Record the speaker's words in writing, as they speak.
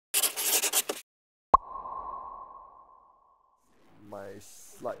my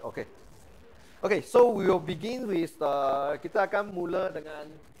slide. Okay. Okay, so we will begin with kita akan mula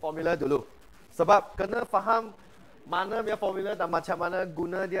dengan formula dulu. Sebab kena faham mana punya formula dan macam mana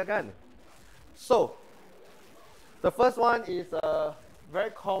guna dia kan. So, the first one is a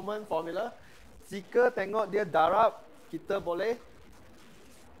very common formula. Jika tengok dia darab, kita boleh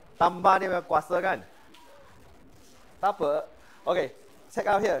tambah dia punya kuasa kan. Tak apa. Okay, check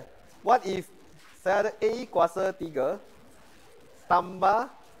out here. What if saya ada A kuasa 3 tambah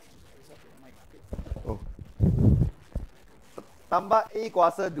tambah A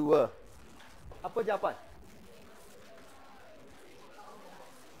kuasa 2. Apa jawapan?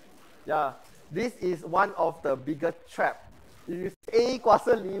 Yeah, this is one of the biggest trap. If you say A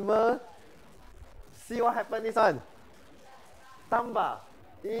kuasa 5, see what happen this one. Tambah.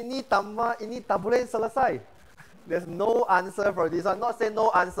 Ini tambah, ini tak boleh selesai. There's no answer for this one. Not say no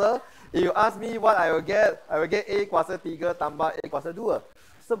answer. If you ask me what I will get A kuasa 3 tambah A kuasa 2.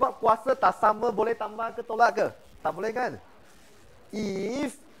 Sebab kuasa tak sama boleh tambah ke tolak ke? Tak boleh kan?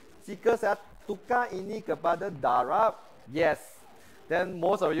 If jika saya tukar ini kepada darab, yes, then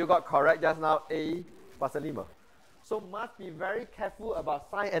most of you got correct just now, A kuasa 5. So must be very careful about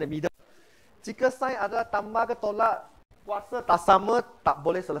sign and the middle. Jika sign adalah tambah ke tolak, kuasa tak sama, tak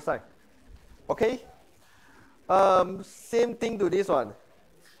boleh selesai. Okay? Same thing to this one.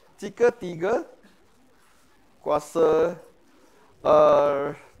 Jika 3 kuasa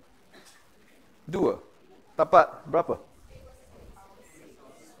 2 dapat berapa?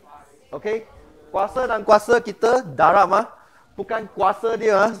 Okay, kuasa dan kuasa kita darab bukan kuasa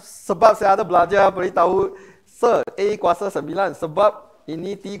dia sebab saya ada belajar beritahu A kuasa 9 sebab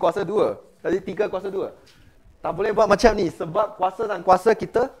ini T kuasa 2. Jadi 3 kuasa 2. Tak boleh buat macam ni sebab kuasa dan kuasa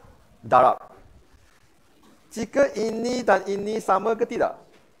kita darab. Jika ini dan ini sama ke tidak?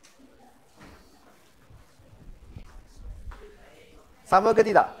 Sama ke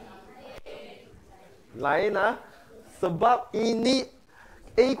tidak? Lain sebab ini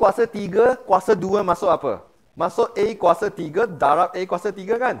A kuasa 3, kuasa 2 masuk apa? Masuk A kuasa 3 darab A kuasa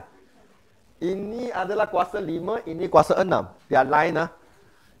 3 kan? Ini adalah kuasa 5, ini kuasa 6. Dia lain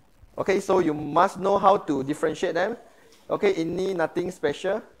Okay, so you must know how to differentiate them. Okay, ini nothing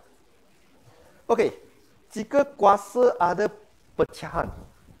special. Okay, jika kuasa ada pecahan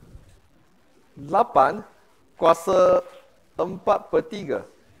 8 kuasa 4/3.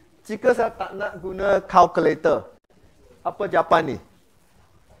 Jika saya tak nak guna calculator, apa jawapan ni?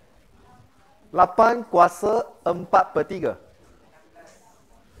 8 kuasa 4/3.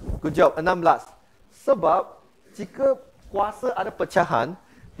 Good job, 16. Sebab jika kuasa ada pecahan,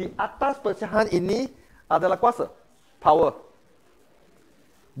 di atas pecahan ini adalah kuasa, power.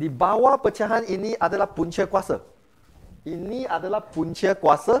 Di bawah pecahan ini adalah punca kuasa. Ini adalah punca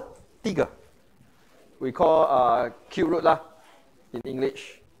kuasa 3. We call cube root lah in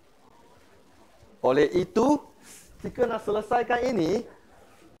English. Oleh itu, jika nak selesaikan ini,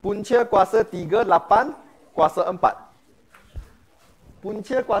 punca kuasa 3, 8, kuasa 4.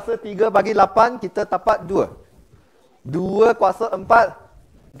 Punca kuasa 3 bagi 8, kita dapat 2. 2 kuasa 4,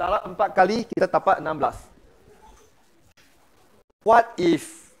 darab 4 kali, kita dapat 16. What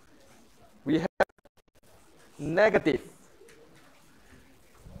if we have negative?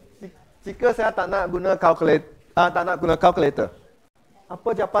 Jika saya tak nak guna calculator, apa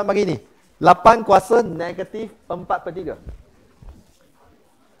jawapan bagi ni? 8 kuasa negatif 4/3.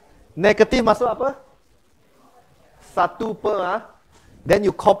 Negatif masuk apa? 1 per. Then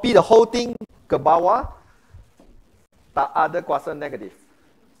you copy the whole thing ke bawah. Tak ada kuasa negatif.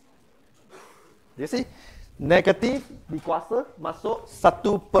 You see? Negatif di kuasa masuk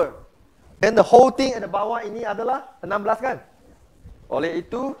 1 per. Then the whole thing at the bawah ini adalah 16 kan? Oleh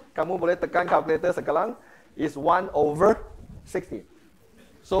itu, kamu boleh tekan calculator sekarang. Is 1/16.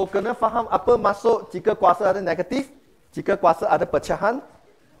 So, kena faham apa masuk jika kuasa ada negatif. Jika kuasa ada pecahan.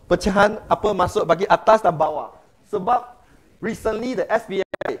 Pecahan apa masuk bagi atas dan bawah. Sebab recently the SPM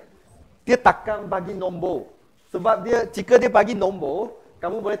dia takkan bagi nombor. Sebab dia jika dia bagi nombor,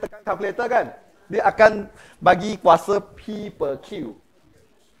 kamu boleh tekan calculator kan? Dia akan bagi kuasa P per Q.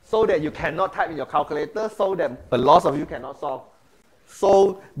 So that you cannot type in your calculator, so that a lot of you cannot solve.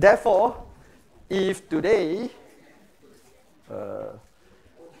 So therefore, if today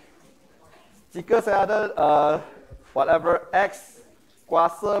jika saya ada whatever X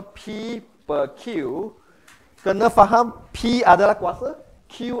kuasa P per Q, kena faham P adalah kuasa,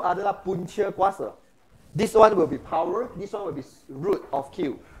 Q adalah punca kuasa. This one will be power, this one will be root of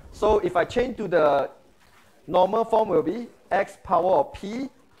Q. So if I change to the normal form will be X power of P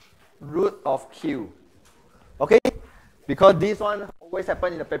root of Q. Okay? Because this one always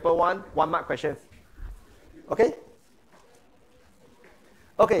happen in the paper 1 mark questions. Okay?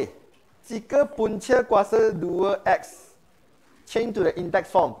 Okay, jika punca kuasa 2x change to the index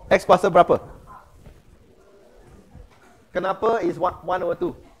form, x kuasa berapa? Kenapa is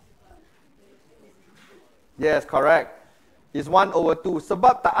 1/2? Yes, correct. Is 1/2.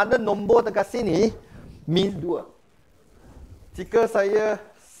 Sebab tak ada nombor dekat sini, means 2. Jika saya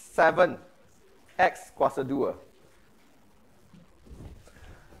 7, x kuasa 2.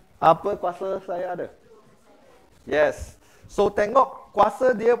 Apa kuasa saya ada? Yes. So, tengok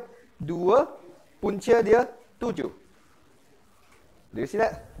kuasa dia 2, punca dia 7. Do you see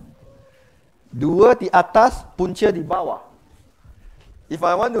that? 2 di atas, punca di bawah. If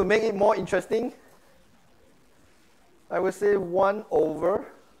I want to make it more interesting, I will say 1/5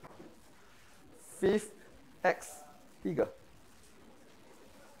 x 3.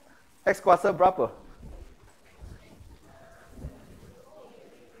 X kuasa berapa?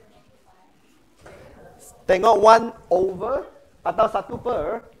 Tengok 1/, atau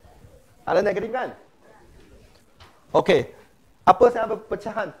 1/, ada negatif kan? Okey. Apa saya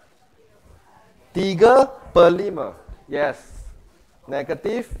pecahan? 3/5. Yes.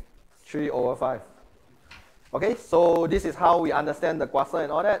 Negative 3/5. Okay, so this is how we understand the kuasa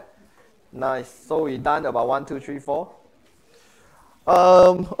and all that. Nice. So we done about 1, 2, 3, 4.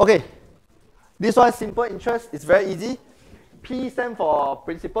 Okay. This one simple interest. It's very easy. P stands for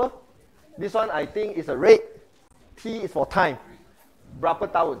principal. This one I think is a rate. T is for time. Berapa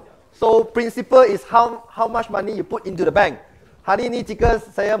tahun? So principal is how much money you put into the bank. Hari ini jika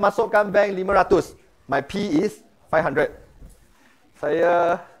saya masukkan bank 500, my P is 500.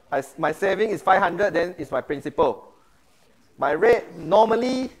 My saving is 500, then is my principal. My rate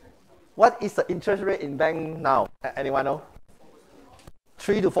normally, what is the interest rate in bank now? Anyone know?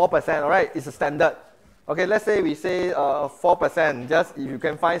 3 to 4%. Alright, it's a standard. Okay, let's say we say 4%. Just if you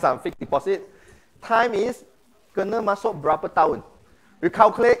can find some fixed deposit. Time is kena masuk berapa tahun. We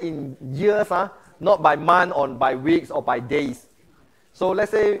calculate in years, not by month or by weeks or by days. So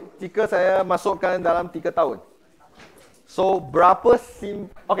let's say jika saya masukkan dalam 3 tahun. So berapa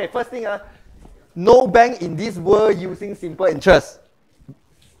okay, first thing, no bank in this world using simple interest.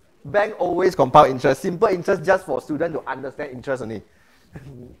 Bank always compound interest. Simple interest just for students to understand interest only.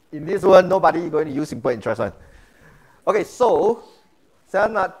 In this world, nobody going to use simple interest one. Okay, so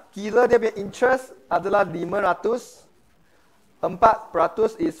saya nak kira dia punya interest adalah 500.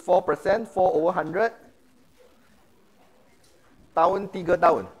 4% is 4%, 4/100. Tahun 3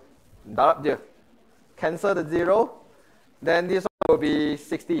 tahun. Darab je. Cancel the 0. Then this one will be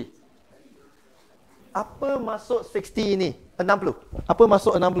 60. Apa masuk 60 ini? 60. Apa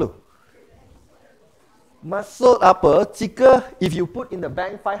masuk 60? Maksud apa? Jika if you put in the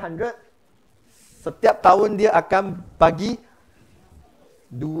bank 500, setiap tahun dia akan bagi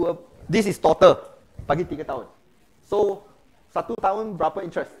 2. This is total. Bagi 3 tahun. So 1 tahun berapa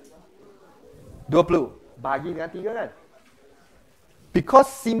interest? 20. Bagi dengan 3 kan? Because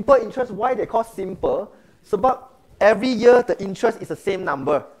simple interest, why they call simple? Sebab every year the interest is the same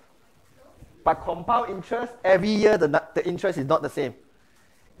number. But compound interest, every year the interest is not the same.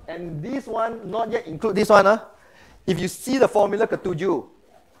 And this one, not yet include this one. If you see the formula ketujuh,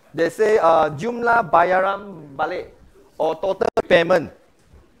 they say jumlah bayaran balik or total payment.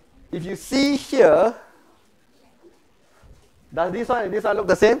 If you see here, does this one and this one look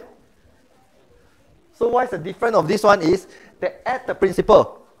the same? So what's the difference of this one is they add the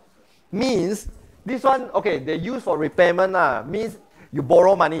principal. Means this one, okay, they use for repayment, means you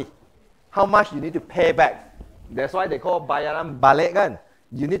borrow money. How much you need to pay back. That's why they call bayaran balik kan.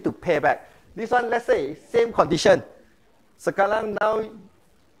 You need to pay back. This one, let's say, same condition. Sekarang now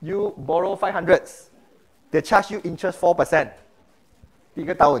you borrow 500. They charge you interest 4%.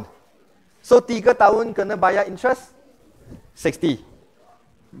 3 tahun. So 3 tahun kena bayar interest 60.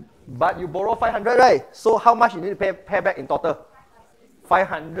 But you borrow 500, right? So how much you need to pay back in total?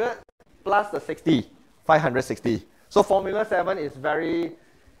 500 plus the 60. 560. So formula 7 is very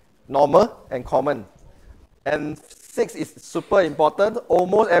normal and common. And 6 is super important.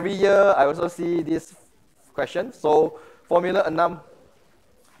 Almost every year I also see this question. So formula 6.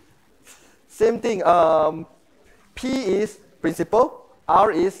 Same thing. P is principal.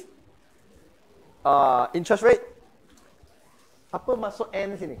 R is interest rate. Apa masuk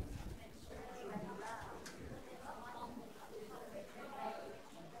N sini?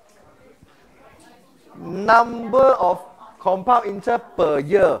 Number of compound interest per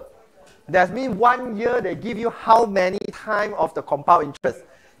year. That means 1 year they give you how many times of the compound interest.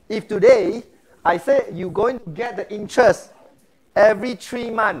 If today I say you're going to get the interest every 3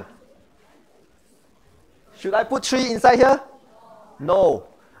 months, should I put 3 inside here? No.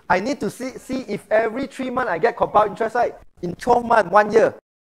 I need to see if every 3 months I get compound interest, right? In 12 months, 1 year,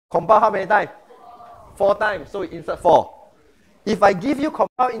 Compound how many times? 4 times. So we insert 4. If I give you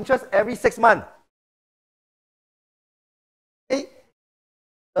compound interest every 6 months, okay,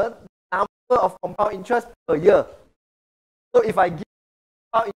 the number of compound interest per year. So if I give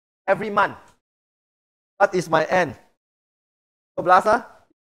compound interest every month, what is my end? 12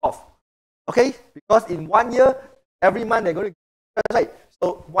 off. Okay? Because in 1 year, every month they're going to give rate.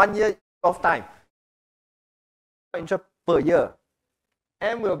 So 1 year, 12 times. Interest per year.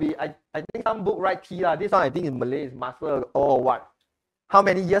 M will be, I think some book write T lah. This one I think in Malay is master or what. How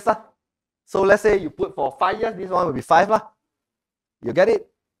many years lah? So let's say you put for 5 years, this one will be 5 lah. You get it?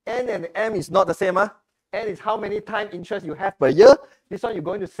 N and M is not the same ah. N is how many time interest you have per year. This one you're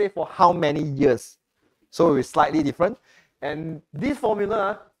going to save for how many years. So it's slightly different. And this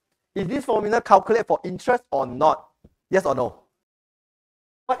formula, is this formula calculate for interest or not? Yes or no?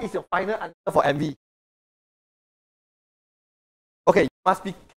 What is your final answer for MV? Okay, you must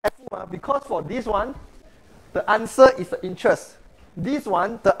be careful because for this one, the answer is the interest. This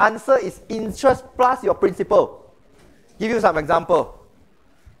one, the answer is interest plus your principal. Give you some example.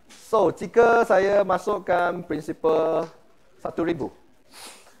 So, jika saya masukkan principal 1,000,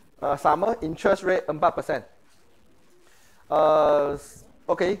 sama interest rate 4%.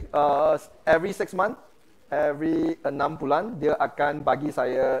 Okay, every 6 months, every 6 bulan, dia akan bagi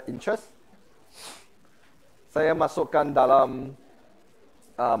saya interest. Saya masukkan dalam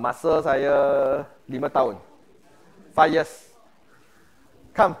masa saya 5 tahun. 5 years.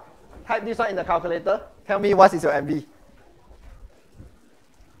 Come, type this one in the calculator. Tell me what is your MV.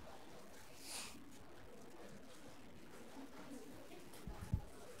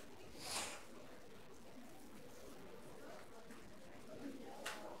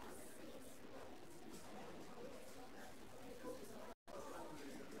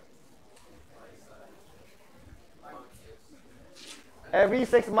 Every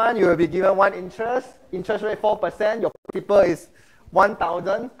 6 months, you will be given one interest. Interest rate 4%. Your principal is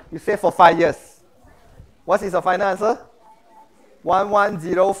 1,000. You save for 5 years. What is the final answer?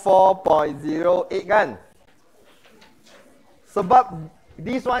 1104.08 kan? Sebab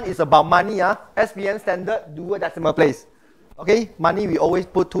this one is about money. SPM standard 2 decimal place. Okay, money we always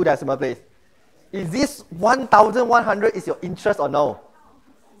put 2 decimal place. Is this 1,100 is your interest or no?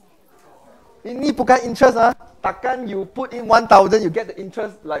 Ini bukan interest Takkan you put in 1,000, you get the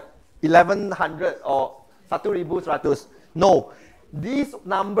interest like 1,100 or 1,100. No. This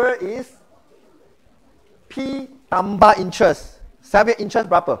number is P tambah interest. Saya punya interest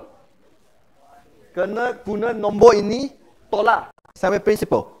berapa? Kena guna nombor ini, tolak saya punya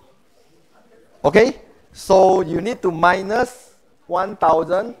principal. Okay? So, you need to minus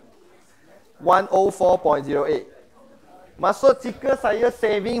 1,000, 104.08. Maksud jika saya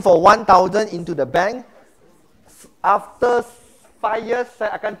saving for 1,000 into the bank, after 5 years,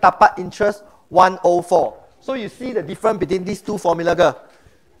 saya akan dapat interest 104. So you see the difference between these two formula ke?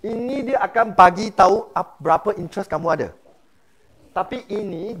 Ini dia akan bagi tahu berapa interest kamu ada. Tapi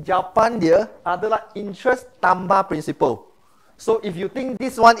ini jawapan dia adalah interest tambah principal. So if you think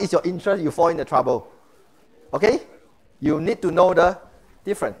this one is your interest, you fall in the trouble. Okay? You need to know the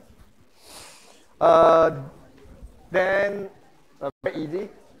difference. Then very easy.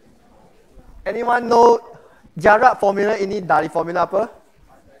 Anyone know jarak formula ini dari formula apa?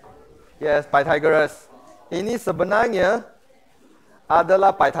 Yes, Pythagoras. Ini sebenarnya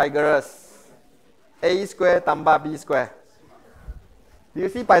adalah Pythagoras. A square tambah B square. Do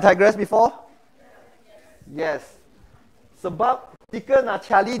you see Pythagoras before? Yes. Sebab jika nak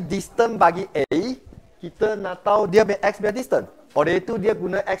cari distance bagi A, kita nak tahu dia punya X punya distance. Oleh itu dia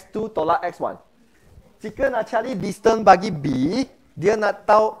guna X2 tolak X1. Jika nak cari distance bagi B, dia nak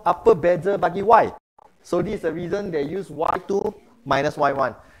tahu apa beza bagi Y. So this is the reason they use Y2 minus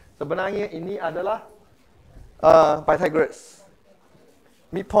Y1. Sebenarnya ini adalah Pythagoras.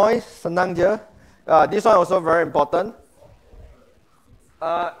 Midpoint senang je. This one also very important.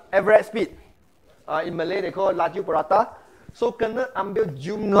 Average speed. In Malay they call laju purata. So kena ambil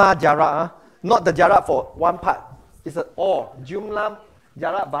jumlah jarak. Not the jarak for one part. It's all jumlah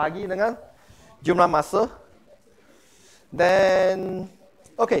jarak bahagi dengan jumlah masa. Then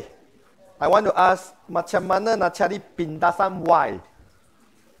okay. I want to ask macam mana nak cari pindasan Y?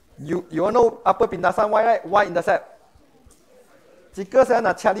 You know apa pindasan Y, right? Y intercept. Jika saya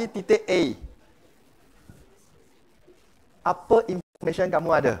nak cari titik A, apa information kamu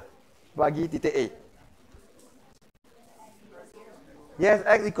ada bagi titik A? Yes,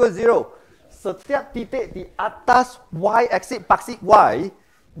 X equals 0. Setiap titik di atas Y axis paksik Y,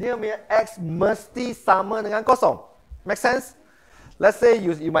 dia punya X mesti sama dengan kosong. Make sense? Let's say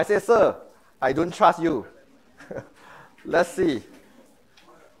you might say, sir, I don't trust you. Let's see.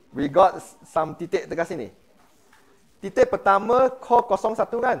 We got some titik dekat sini. Titik pertama, core 01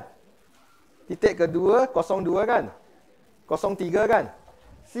 kan? Titik kedua, 02 kan? 03 kan?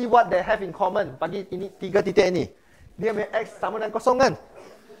 See what they have in common. Bagi ini, 3 titik ini. Dia punya X sama dengan 0 kan?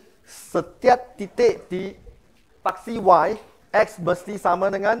 Setiap titik di paksi Y, X mesti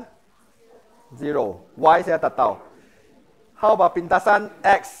sama dengan 0. Y saya tak tahu. How about pintasan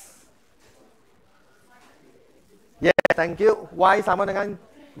X? Yeah, thank you. Y sama dengan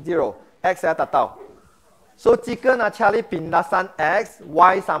 0. X saya tak tahu. So, jika nak cari pintasan X,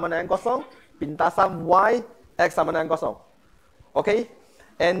 Y sama dengan 0. Pintasan Y, X sama dengan 0. Okay?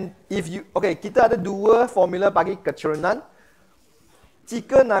 And if you, okay, kita ada 2 formula bagi keturunan.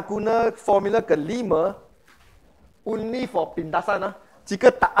 Jika nak guna formula kelima, only for pintasan.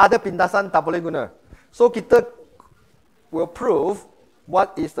 Jika tak ada pintasan, tak boleh guna. So, kita will prove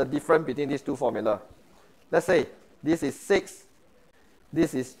what is the difference between these 2 formula. Let's say, this is 6,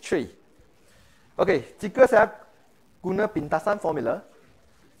 this is 3. Okay, jika saya guna pintasan formula,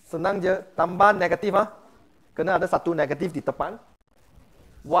 senang je, tambah negatif kena ada satu negatif di depan.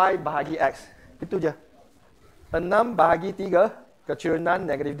 Y bahagi X, itu je. 6 bahagi 3, keturunan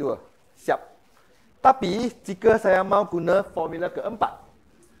negatif 2. Siap. Tapi, jika saya mau guna formula keempat,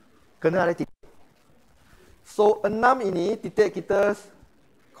 kena ada titik. So, 6 ini, titik kita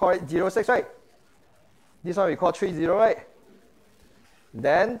call it 06, right? This one we call 30, right?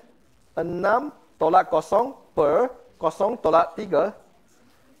 Then, 6 tolak 0 per 0 tolak 3,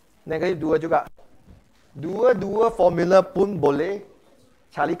 negatif 2 juga. Dua-dua formula pun boleh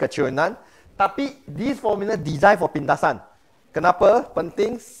cari keturunan, tapi this formula design for pintasan. Kenapa?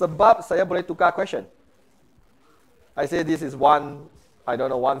 Penting sebab saya boleh tukar question. I say this is 1, I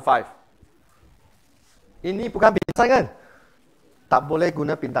don't know, 1, 5. Ini bukan pintasan kan? Tak boleh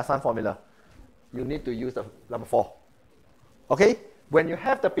guna pintasan formula. You need to use the number 4. Okay? When you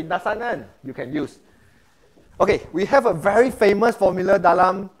have the pintasan, you can use. Okay, we have a very famous formula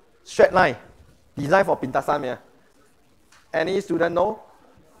dalam straight line. Design for pintasan. Ya. Any student know?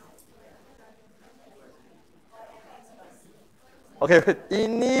 Okay,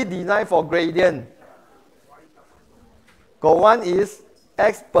 ini design for gradient. Go one is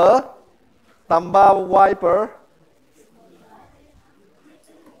X per tambah Y per.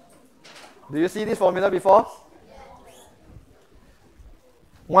 Do you see this formula before?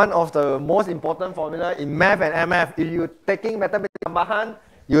 One of the most important formula in math and MF. If you taking mathematics tambahan,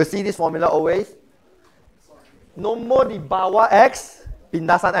 you will see this formula always. Nombor di bawah X,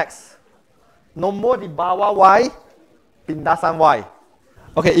 pindasan X. Nombor di bawah Y, pindasan Y.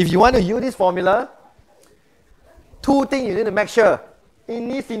 Okay, if you want to use this formula, 2 things you need to make sure.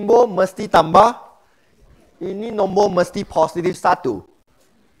 Ini simbol mesti tambah, ini nombor mesti positif 1.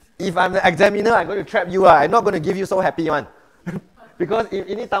 If I'm the examiner, I'm going to trap you. I'm not going to give you so happy one. Because if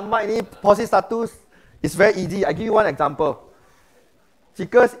ini tambah, ini positif 1, it's very easy. I give you one example.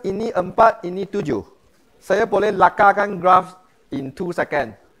 Jika ini 4, ini 7. Saya boleh lakarkan graf in 2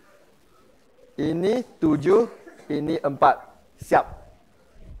 seconds. Ini 7, ini 4. Siap.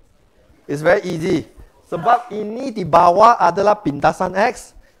 It's very easy. Sebab ini di bawah adalah pintasan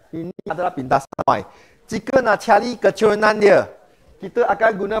X, ini adalah pintasan Y. Jika nak cari keturunan dia, kita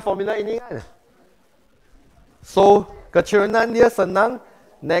akan guna formula ini kan? So, keturunan dia senang,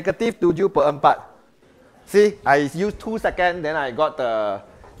 negatif 7 per 4. See, I use 2 seconds, then I got the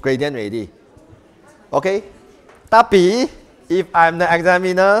gradient ready. Okay? Tapi, if I'm the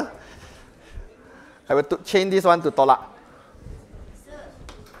examiner, I will change this one to tolak. Sir,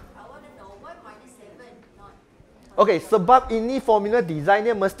 I want to know why minus 7 not. Okay, sebab ini formula design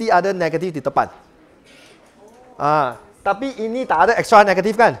dia mesti ada negatif di depan. Tapi ini tak ada extra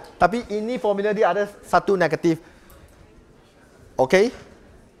negatif kan? Tapi ini formula dia ada satu negatif. Okay?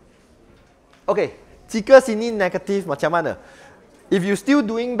 Okay, jika sini negatif macam mana? If you still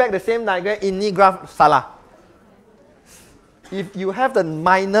doing back the same diagram, ini graph salah. If you have the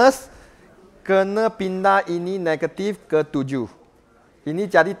minus, kena pindah ini negatif ke 7. Ini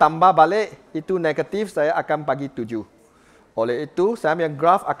jadi tambah balik, itu negatif, saya akan bagi 7. Oleh itu, saya punya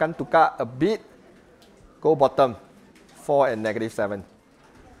graph akan tukar a bit, go bottom, 4 and negative 7.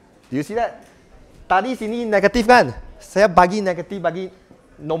 Do you see that? Tadi sini negatif kan? Saya bagi negatif bagi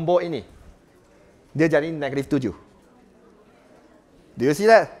nombor ini. Dia jadi negatif 7. Do you see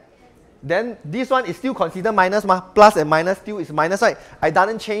that? Then this one is still considered minus mah. Plus and minus still is minus, right? I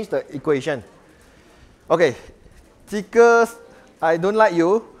didn't change the equation. Okay. Jika I don't like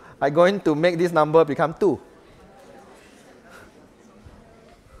you, I'm going to make this number become 2.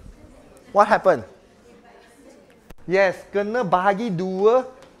 What happened? Yes, kena bahagi 2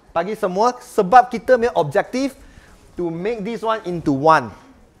 bagi semua sebab kita punya objektif to make this one into 1.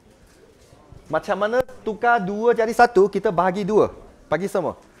 Macam mana tukar 2 jadi 1, kita bahagi 2. Bagi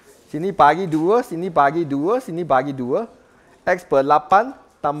semua. Sini bagi 2, sini bagi 2, sini bagi 2. X per 8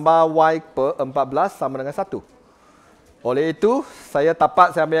 tambah Y per 14 sama dengan 1. Oleh itu, saya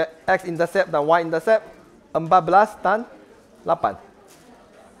dapat, saya ambil X intercept dan Y intercept 14 dan 8.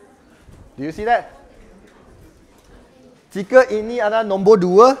 Do you see that? Jika ini adalah nombor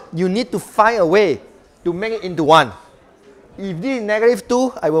 2, you need to find a way to make it into 1. If this is negative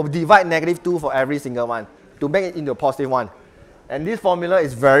 2, I will divide negative 2 for every single one to make it into a positive 1. And this formula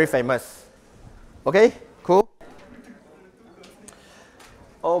is very famous. Okay, cool.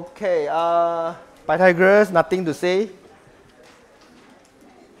 Okay, Pythagoras, nothing to say.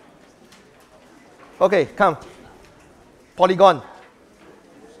 Okay, come. Polygon.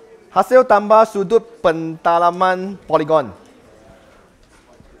 Hasil tambah sudut pentalaman poligon.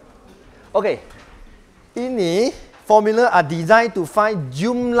 Okay, ini formula are designed to find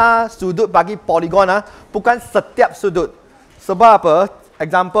jumlah sudut bagi poligon, bukan setiap sudut. Sebab apa?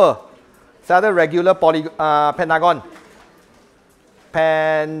 Example, saya ada regular pentagon.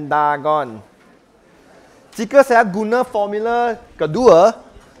 Pentagon. Jika saya guna formula kedua,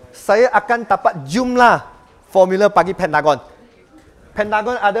 saya akan dapat jumlah formula bagi pentagon.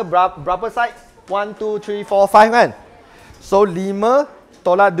 Pentagon ada berapa side? 1, 2, 3, 4, 5 kan? So 5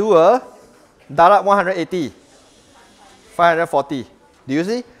 tolak 2 darat 180. 540. Do you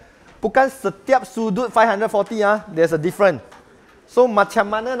see? Bukan setiap sudut 540 there's a difference. So macam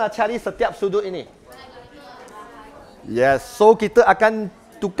mana nak cari setiap sudut ini? Yes, so kita akan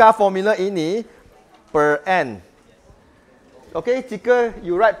tukar formula ini per n. Okay, jika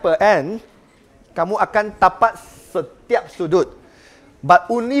you write per n, kamu akan dapat setiap sudut. But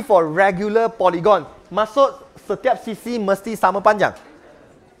only for regular polygon. Maksud setiap sisi mesti sama panjang.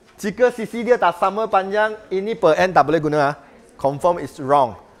 Jika sisi dia tak sama panjang, ini per n tak boleh guna. Confirm is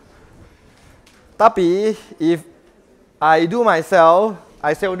wrong. Tapi, if I do myself,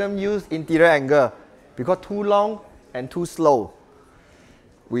 I seldom use interior angle. Because too long and too slow.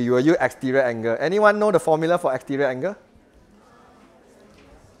 We will use exterior angle. Anyone know the formula for exterior angle?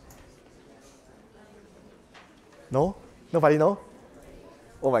 No? Nobody know?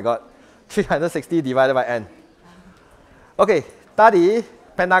 Oh my god. 360 divided by n. Okay, tadi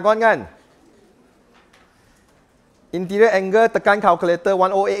pentagon kan? Interior angle tekan calculator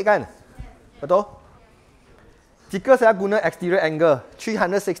 108 kan? Betul? Jika saya guna exterior angle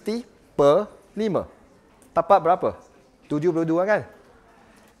 360 per 5, dapat berapa? 72 kan?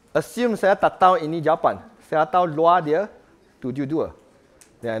 Assume saya tak tahu ini jawapan. Saya tahu luar dia 72.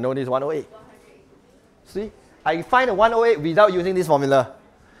 Then I know this 108. See? I find the 108 without using this formula.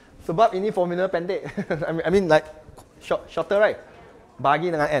 Sebab ini formula pendek. I mean like shorter right? Bagi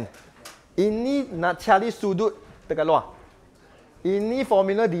dengan n. Ini nak cari sudut dekat luar. Ini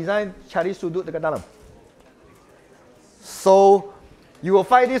formula design cari sudut dekat dalam. So, you will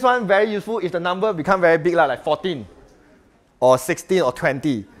find this one very useful if the number become very big like 14 or 16 or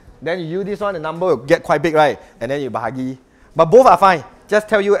 20. Then you use this one, the number will get quite big, right? And then you bahagi. But both are fine. Just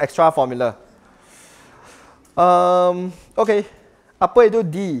tell you extra formula. Okay. Apa itu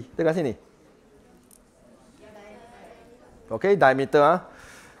D dekat sini? Okay, diameter.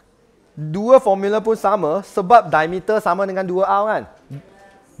 Dua formula pun sama sebab diameter sama dengan 2R kan?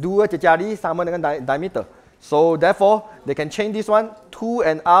 2 jari sama dengan diameter. So therefore, they can change this one 2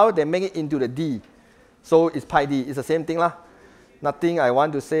 and R, they make it into the D. So it's pi D. It's the same thing lah. Nothing I want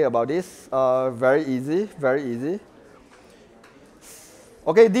to say about this. Very easy, very easy.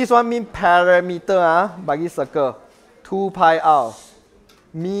 Okay, this one mean parameter bagi circle. 2 pi R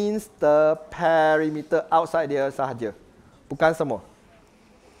means the perimeter outside dia sahaja. Bukan semua.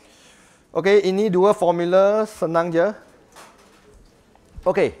 Okay, ini dua formula senang je.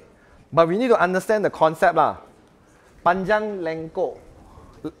 Okay, but we need to understand the concept lah. Panjang lengkok.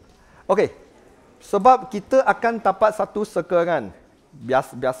 Okay, sebab kita akan dapat satu circle kan.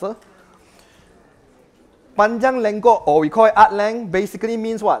 Biasa. Panjang lengkok, or we call it arc length, basically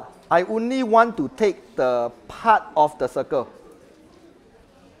means what? I only want to take the part of the circle.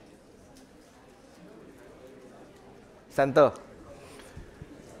 Center.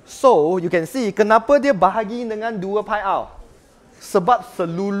 So, you can see kenapa dia bahagi dengan 2 pi r. Sebab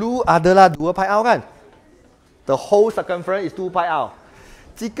selulu adalah 2 pi r kan? The whole circumference is 2 pi r.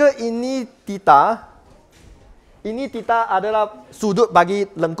 Jika ini theta adalah sudut bagi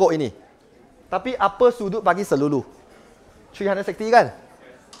lengkok ini. Tapi apa sudut bagi selulu? 360 kan?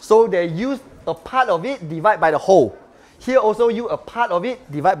 So, they use a part of it divide by the whole. Here also use a part of it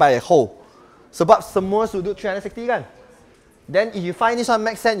divide by a whole. Sebab semua sudut 360 kan? Then if you find this one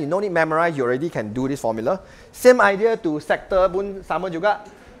makes sense, you don't need memorize, you already can do this formula. Same idea to sector pun sama juga.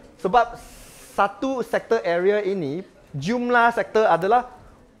 Sebab satu sektor area ini, jumlah sektor adalah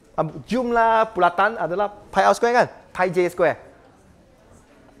jumlah bulatan adalah pi r square kan? Pi j square.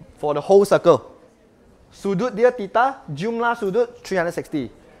 For the whole circle. Sudut dia theta, jumlah sudut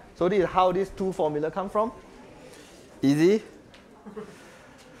 360. So this is how these two formula come from. Easy.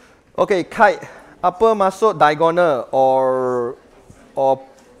 Okay, kite. Apa maksud diagonal or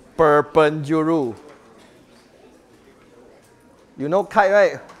perpendicular? You know kite,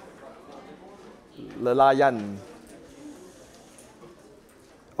 right? Lelayan.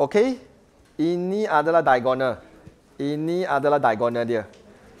 Okay, ini adalah diagonal. Ini adalah diagonal dia.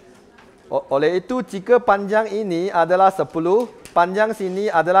 Oleh itu, jika panjang ini adalah 10, panjang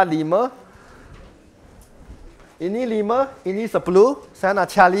sini adalah 5. Ini 5, ini 10. Saya nak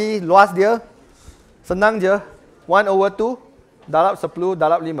cari luas dia. Senang je. 1/2 darab 10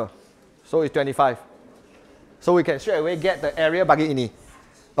 darab 5. So it's 25. So we can straight away get the area bagi ini.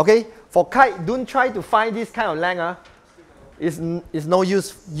 Okay, for kite, don't try to find this kind of length. It's no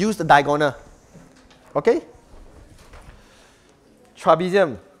use. Use the diagonal. Okay?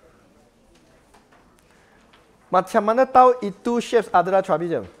 Trapezium. Macam mana tahu itu shapes adalah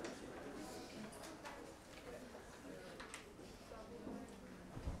trapezium?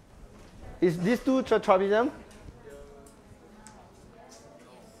 Is this two trapezium?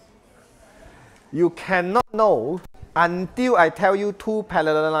 You cannot know until I tell you two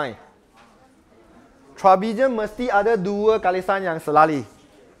parallel line. Trapezium mesti ada 2 kalisan yang selari.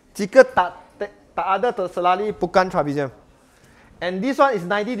 Jika tak ada terselari, bukan trapezium. And this one is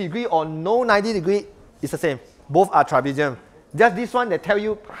 90 degree or no 90 degree, it's the same. Both are trapezium. Just this one they tell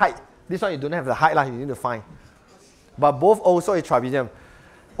you height. This one you don't have the height lah, you need to find. But both also is trapezium.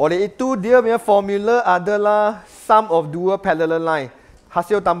 Oleh itu, dia punya formula adalah sum of 2 parallel line.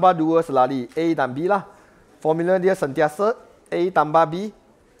 Hasil tambah 2 selari, A dan B lah. Formula dia sentiasa A tambah B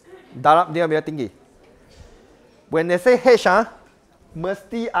darab dia punya tinggi. When they say H,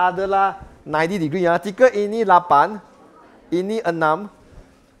 mesti adalah 90 degree. Jika ini 8, ini 6,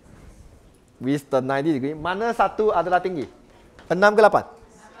 with the 90 degree, mana satu adalah tinggi? 6 ke 8?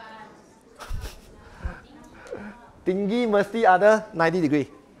 Tinggi mesti ada 90 degree.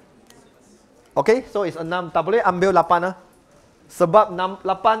 Okay, so it's 6. Tak boleh ambil 8. Sebab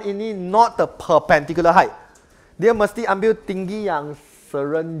 8 ini not the perpendicular height. Dia mesti ambil tinggi yang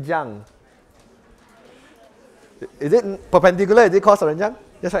serenjang. Is it perpendicular? Is it called serenjang?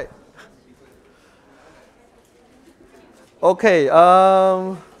 That's right. Okay,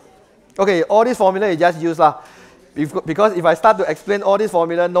 okay, all these formula is just use lah. Because if I start to explain all these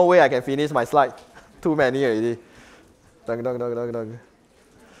formula, no way I can finish my slide. Too many already.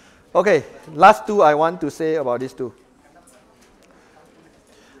 Okay, last two I want to say about these two.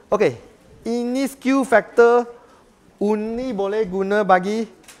 Okay, ini skew factor uni boleh guna bagi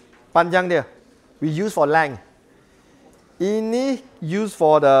panjang dia. We use for length. Ini use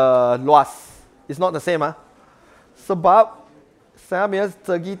for the luas. It's not the same. Sebab saya punya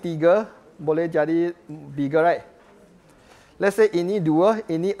segi 3 boleh jadi bigger, right? Let's say ini 2,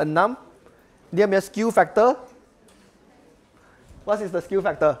 ini 6. Dia punya skew factor. What is the skew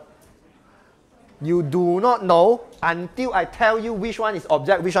factor? You do not know until I tell you which one is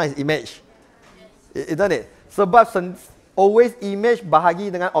object, which one is image. Isn't it? Sebab always image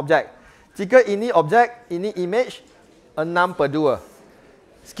bahagi dengan object. Jika ini object, ini image, 6/2.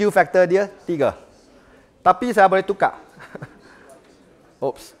 Skew factor dia 3. Tapi saya boleh tukar.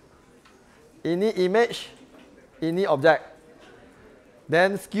 Oops. Ini image, ini object.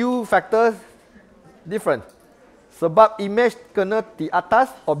 Then skew factor different. Sebab image kena di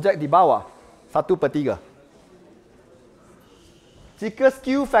atas, object di bawah. 1/3. Jika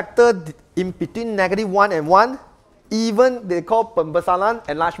skew factor in between -1 and 1, even they call pembesaran,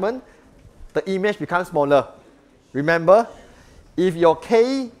 enlargement, the image becomes smaller. Remember, if your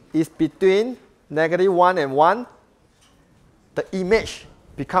K is between -1 and 1, the image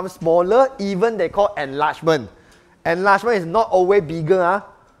becomes smaller, even they call enlargement. Enlargement is not always bigger.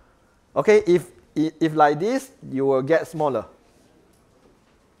 Okay, if like this, you will get smaller.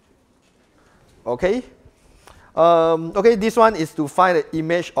 Okay. Okay, this one is to find the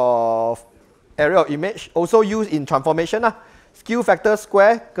image of area of image. Also used in transformation. Skew factor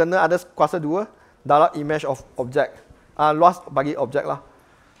square kena ada kuasa 2 dalam image of object. Luas bagi object lah.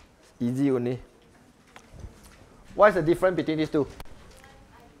 Easy only. What is the difference between these two?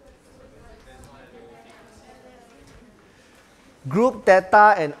 Group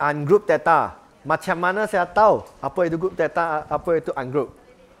theta and ungroup theta. Macam mana saya tahu apa itu group theta, apa itu ungroup?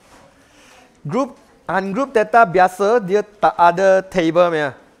 Ungroup theta biasa dia tak ada table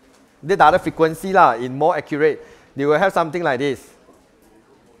punya. Dia tak ada frequency lah, in more accurate. They will have something like this.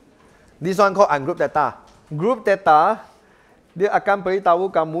 This one called ungroup data. Group data, dia akan beritahu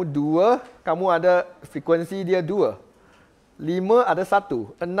kamu 2, kamu ada frekuensi dia 2. 5 ada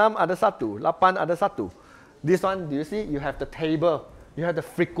 1, 6 ada 1, 8 ada 1. This one, do you see? You have the table. You have the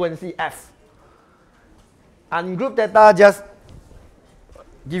frequency F. Ungroup data just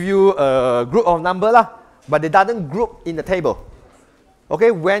give you a group of number lah, but they doesn't group in the table. Okay,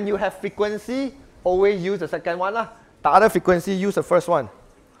 when you have frequency, always use the second one lah. The other frequency, use the first one.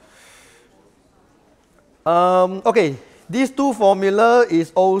 Okay, these two formula is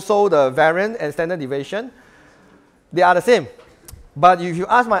also the variance and standard deviation. They are the same. But if you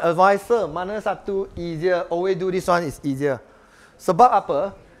ask my advisor, mana satu easier, always do this one is easier. Sebab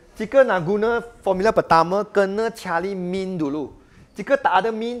apa? Jika nak guna formula pertama, kena cari mean dulu. Jika tak ada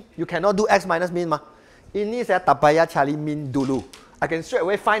mean, you cannot do x minus mean mah. Ini saya tak payah cari mean dulu. I can straight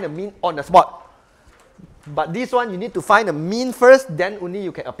away find the mean on the spot. But this one, you need to find the mean first, then only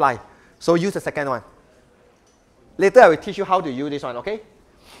you can apply. So use the second one. Later I will teach you how to use this one, okay?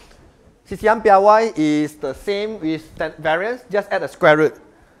 CCM PRY is the same with variance, just add a square root.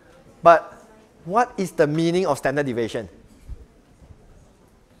 But what is the meaning of standard deviation?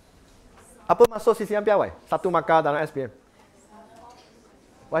 Apa masuk CCM PRY? Satu markah dalam SPM.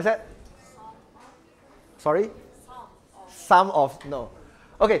 What is that? Sorry? Sum of, no.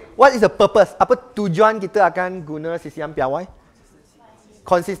 Okay, what is the purpose? Apa tujuan kita akan guna CCM PRY?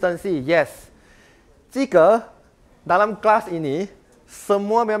 Consistency, yes. Jika dalam kelas ini,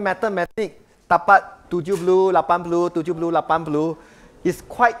 semua matematik dapat 70, 80, 70, 80 is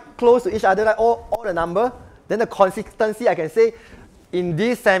quite close to each other, like all the number. Then the consistency, I can say, in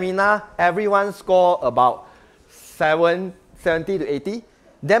this seminar, everyone score about 70 to 80.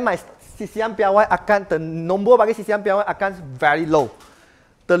 Then my CCM PRY akan, the nombor bagi CCM PRY akan very low.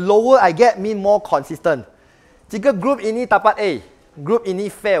 The lower I get, mean more consistent. Jika group ini dapat A, group ini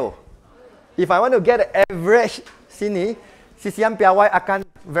fail. If I want to get the average sini, CCM PRY akan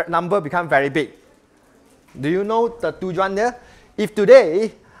number become very big. Do you know the tujuan there? If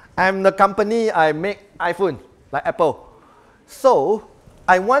today I'm the company I make iPhone like Apple, so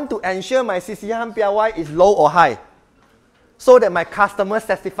I want to ensure my CCM PRY is low or high, so that my customer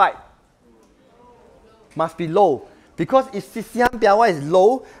satisfied. Must be low, because if CCM PRY is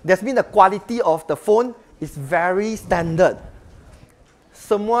low, that means the quality of the phone is very standard.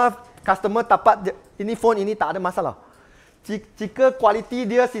 Semua customer dapat ini phone ini tak ada masalah. Jika kualiti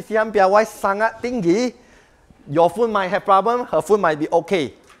dia CCM PRY sangat tinggi, your phone might have problem, her phone might be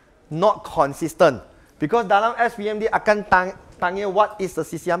okay. Not consistent. Because dalam SPM dia akan tanya what is the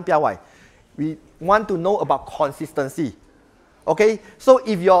CCM PRY. We want to know about consistency. Okay, so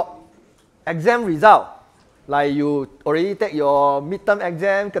if your exam result, like you already take your midterm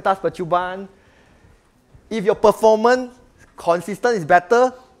exam, kertas percubaan, if your performance consistent is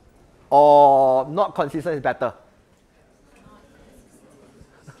better or not consistent is better?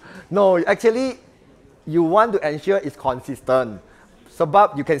 No, actually, you want to ensure it's consistent.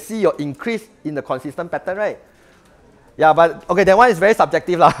 Sebab you can see your increase in the consistent pattern, right? Yeah, but okay, that one is very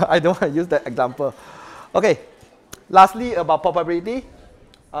subjective lah. I don't want to use that example. Okay, lastly about probability,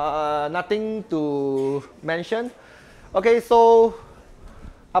 nothing to mention. Okay, so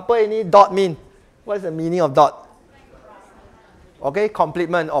apa ini dot mean? What is the meaning of dot? Okay,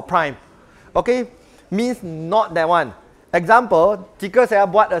 complement or prime. Okay, means not that one. Example, jika saya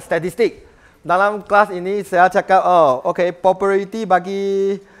buat a statistic, dalam kelas ini saya cakap, oh, okay, probability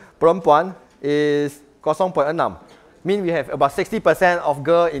bagi perempuan is 0.6. Mean we have about 60% of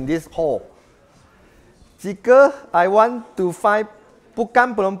girl in this hall. Jika I want to find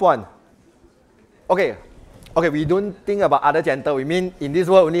bukan perempuan, okay, we don't think about other gender. We mean in this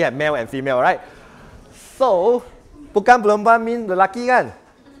world only have male and female, right? So, bukan perempuan mean lelaki kan?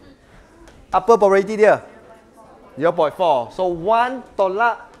 Apa probability dia? 0.4. So 1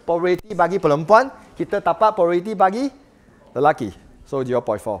 tolak probability bagi perempuan, kita dapat probability bagi lelaki. So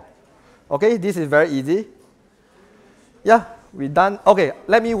 0.4. Okay, this is very easy. Yeah, we done. Okay,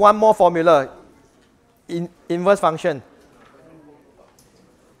 let me one more formula. Inverse function.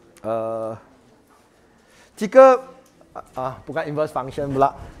 Jika bukan inverse function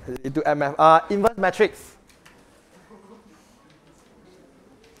pula, itu MF. Inverse matrix.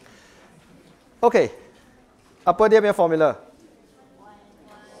 Okay. Apa dia punya formula?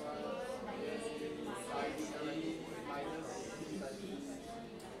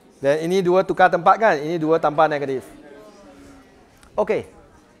 Dan ini dua tukar tempat kan? Ini dua tanpa negatif. Okay.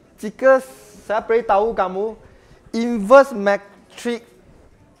 Jika saya beritahu kamu, inverse matrix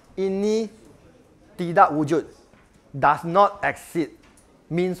ini tidak wujud. Does not exist.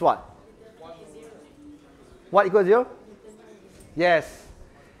 Means what? What equals 0? Yes.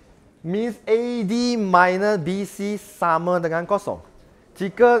 Means AD minus BC sama dengan kosong.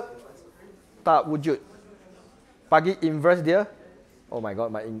 Jika tak wujud, bagi inverse dia, oh my god,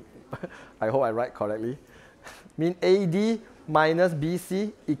 I hope I write correctly. Mean AD minus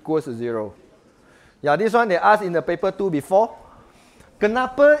BC equals to 0. Yeah, this one they asked in the paper 2 before.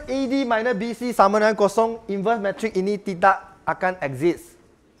 Kenapa AD minus BC sama dengan kosong, inverse matrix ini tidak akan exist?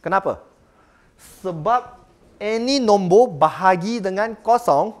 Kenapa? Sebab any nombor bahagi dengan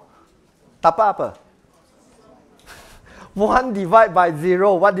kosong, dapat apa? 1 divide by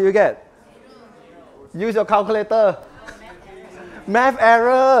 0, what do you get? Use your calculator. Math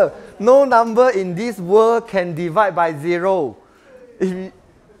error. No number in this world can divide by 0. If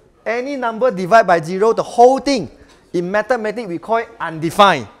any number divide by 0, the whole thing, in mathematics we call it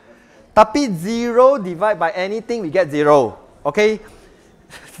undefined. Tapi 0 divide by anything, we get 0. Okay?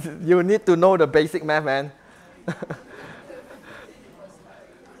 You need to know the basic math, man.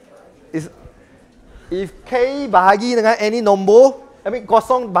 If K bahagi dengan any nombor,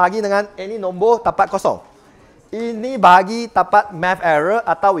 kosong bahagi dengan any nombor, dapat kosong. Ini bahagi dapat math error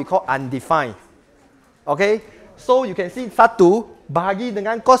atau we call undefined. Okay? So you can see 1 bahagi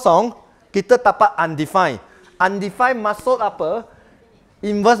dengan kosong, kita dapat undefined. Undefined maksud apa?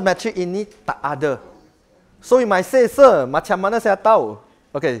 Inverse matrix ini tak ada. So you might say, sir, macam mana saya tahu?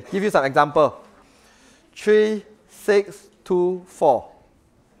 Okay, give you some example. 3, 6, 2,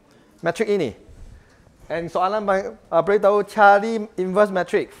 4. Matrix ini. And soalan beritahu cari inverse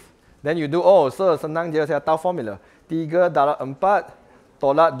matrix. Then you do, oh, sir, senang je saya tahu formula. 3 darab 4,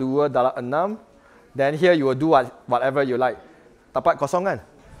 tolak 2 darab 6. Then here you will do whatever you like. Dapat kosong kan?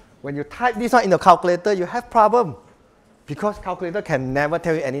 When you type this one in the calculator, you have problem. Because calculator can never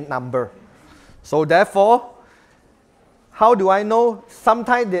tell you any number. So therefore, how do I know?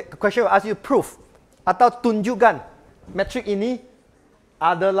 Sometimes the question will ask you proof. Atau tunjukkan matrix ini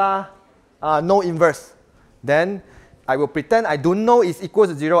adalah no inverse. Then I will pretend I don't know is equal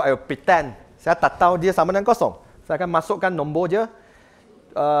to 0. I will pretend saya tak tahu dia sama dengan kosong. Saya akan masukkan nombor je.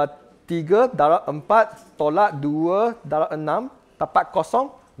 3 darab 4 tolak 2 darab 6 dapat kosong.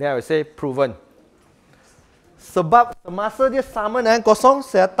 Then I will say proven. Sebab semasa dia sama dengan kosong,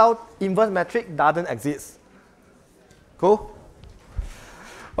 saya tahu inverse matrix doesn't exist. Cool?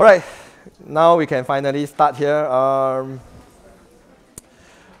 Alright, now we can finally start here.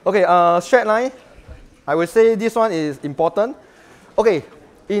 Okay, straight line. I will say this one is important. Okay,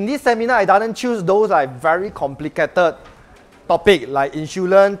 in this seminar, I didn't choose those like very complicated topic like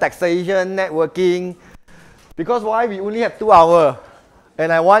insurance, taxation, networking. Because why? We only have 2 hours. And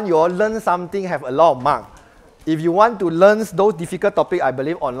I want you all learn something, have a lot of mark. If you want to learn those difficult topics, I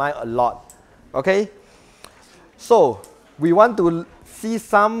believe online a lot. Okay? So, we want to see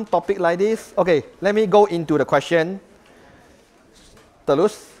some topic like this. Okay, let me go into the question.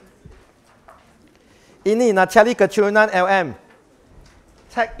 Terus. Ini nak cari keturunan LM.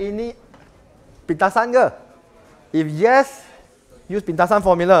 Cek ini pintasan ke? If yes, use pintasan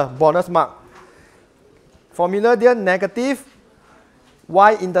formula, bonus mark. Formula dia negatif,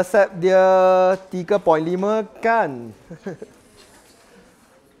 y-intercept dia 3.5 kan?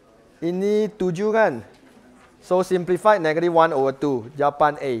 Ini 7 kan? So simplify negative 1/2,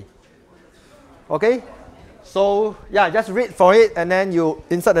 jawapan A. Okay? So yeah, just read for it and then you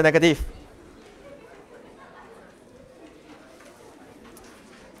insert the negative.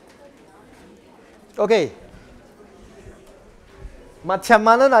 Okay. Macam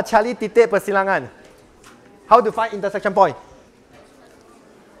mana nak cari titik persilangan? How to find intersection point?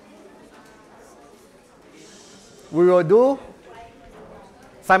 We will do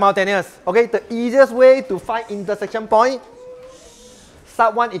simultaneous. Okay, the easiest way to find intersection point,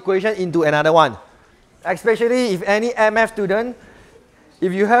 sub one equation into another one. Especially if any MF student,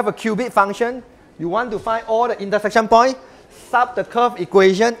 if you have a cubic function, you want to find all the intersection point, sub the curve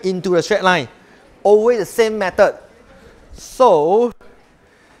equation into a straight line. Always the same method. So,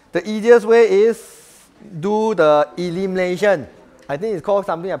 the easiest way is do the elimination. I think it's called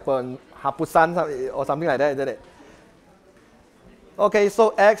something like hapusan or something like that, isn't it? Okay, so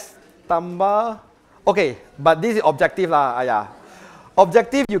x tambah. Okay, but this is objective lah. Yeah.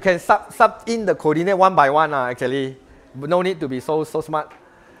 Objective, you can sub in the coordinate one by one actually. No need to be so smart.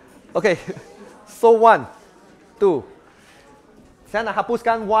 Okay, so 1, 2. Saya nak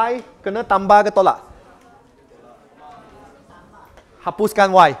hapuskan y, kena tambah ke tolak?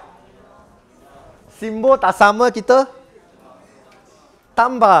 Hapuskan y. Simbol tak sama kita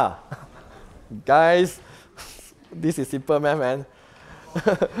tambah. Guys, this is simple math, man.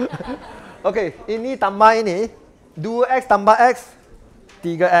 Okay, ini tambah ini. 2x tambah x,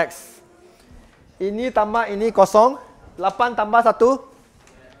 3x. Ini tambah ini kosong. 8 tambah 1,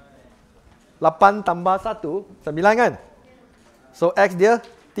 8 tambah 1, 9 kan? So X dia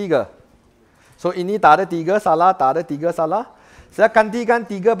 3. So ini tak ada 3 salah, tak ada 3 salah. Saya gantikan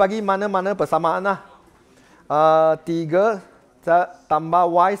 3 bagi mana-mana persamaan lah. 3 saya tambah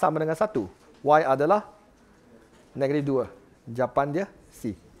Y sama dengan 1. Y adalah negatif 2. Jawapan dia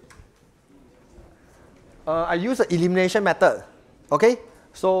C. I use the elimination method. Okay?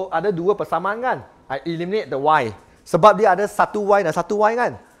 So ada 2 persamaan kan? I eliminate the Y. Sebab dia ada 1Y dan 1Y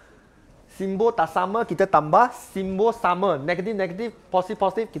kan? Simbol tak sama kita tambah, simbol sama, negatif negatif, positif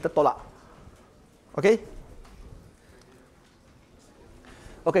positif kita tolak. Okey?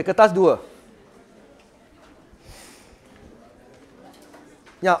 Okey, kertas 2.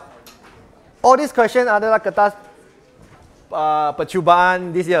 Ya. All these question adalah kertas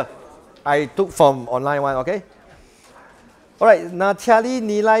percubaan this year. I took from online one, okay? Alright, nak cari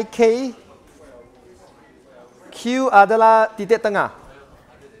nilai K. Q adalah titik tengah.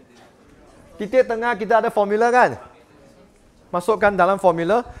 Titik tengah kita ada formula kan? Masukkan dalam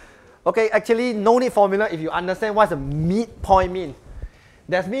formula. Okay, actually no need formula if you understand what the midpoint mean.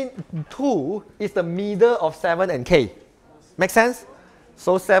 That means 2 is the middle of 7 and K. Make sense?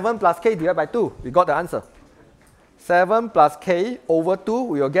 So 7 plus K divided by 2. We got the answer. 7 plus K over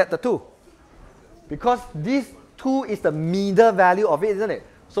 2, we will get the 2. Because this 2 is the middle value of it, isn't it?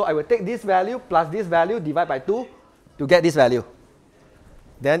 So I will take this value plus this value divided by 2 to get this value.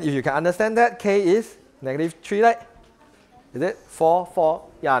 Then if you can understand that, K is negative 3, right? Is it? 4, 4.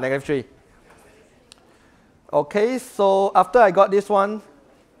 Yeah, negative 3. Okay, so after I got this one,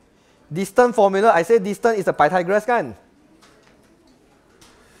 distance formula, I say distance is a Pythagoras kan?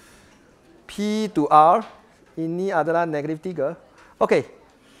 P to R, ini adalah negatif 3. Okay,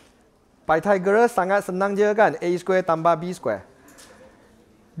 Pythagoras sangat senang je kan? A square tambah B square.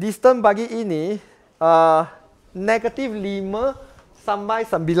 Distance bagi ini, negatif 5 sampai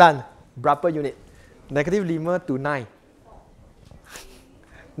 9. Berapa unit? Negatif 5 to 9.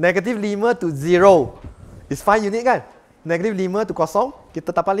 Negatif 5 to 0. Is 5 unit kan? Negatif 5 to 0,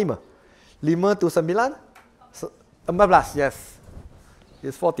 kita tambah 5. 5 to 9, 14, yes.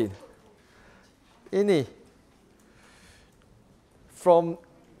 Is 14. Ini. From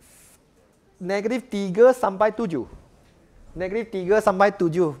negatif 3 sampai 7. Negatif 3 sampai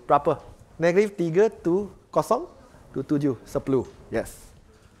 7, berapa? Negatif 3 to 0 to 7, 10. Yes.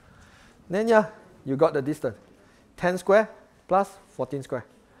 Then yeah, you got the distance. 10 square plus 14 square.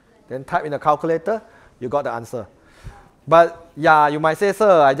 Then type in the calculator, you got the answer. But yeah, you might say,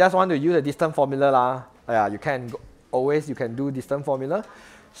 sir, I just want to use the distance formula lah. Yeah, you can always you can do distance formula.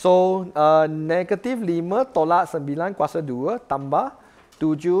 So negatif 5 tolak 9 kuasa 2 tambah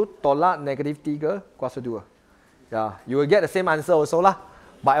 7 tolak negatif 3 kuasa 2. Yeah, you will get the same answer also lah.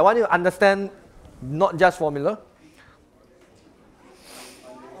 But I want you to understand not just formula.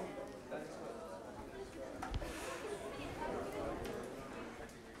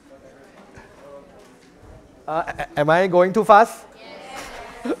 Am I going too fast? Yes.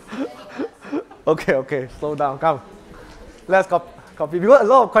 Okay, slow down, come. Let's copy. Because a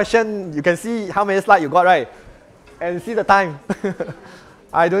lot of questions, you can see how many slides you got, right? And see the time.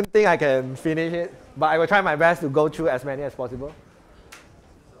 I don't think I can finish it, but I will try my best to go through as many as possible.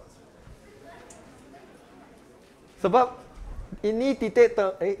 Sebab ini titik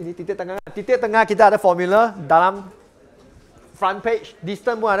tengah. Titik tengah kita ada formula dalam front page.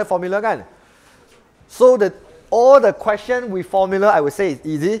 Distance pun ada formula kan? So all the question with formula, I would say is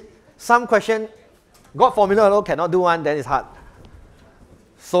easy. Some question got formula alone cannot do one, then it's hard.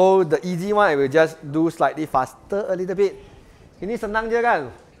 So the easy one I will just do slightly faster a little bit. Ini senang je kan?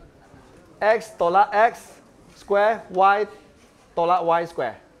 X tolak X square, Y tolak Y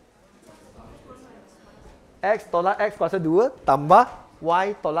square. X tolak X kuasa 2 tambah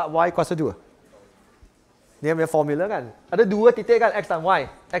Y tolak Y kuasa 2. Dia punya formula kan? Ada 2 titik kan? X dan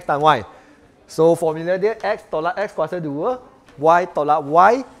Y. X dan Y. So formula dia X tolak X kuasa 2, Y tolak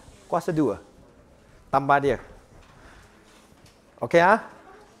Y kuasa 2. Tambah dia. Okay ah?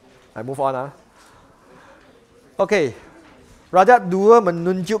 I move on ah. Okay. Rajat 2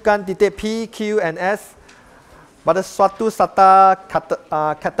 menunjukkan titik P, Q and S pada suatu sata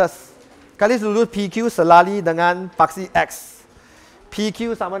katus. Kali lulus PQ selari dengan paksi X.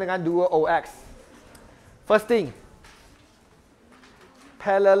 PQ sama dengan 2OX. First thing.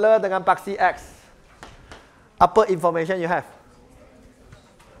 Parallel dengan paksi X. Apa information you have?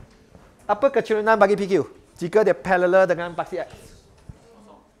 Apa keturunan bagi PQ? Jika dia parallel dengan paksi X.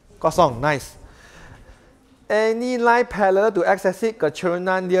 Kosong, nice. Any line parallel to X axis,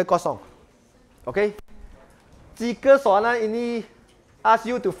 keturunan dia kosong. Okay? Jika soalan ini ask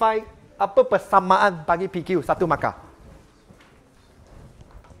you to find apa persamaan bagi PQ, satu markah.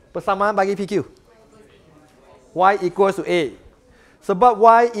 Persamaan bagi PQ. Y equals to A. Sebab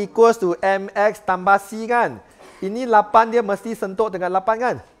Y equals to MX tambah C kan. Ini 8 dia mesti sentuh dengan 8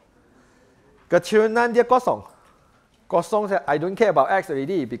 kan. Kecurinan dia kosong. Kosong, I don't care about X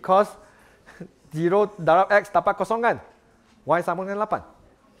already because 0 darab X dapat kosong kan. Y sama dengan 8.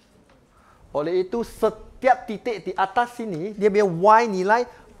 Oleh itu setiap titik di atas sini dia punya Y nilai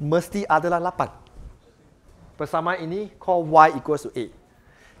mesti adalah 8. Persamaan ini call Y equals to A.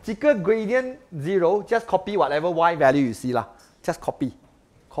 Jika gradient 0, just copy whatever Y value you see lah. Just copy.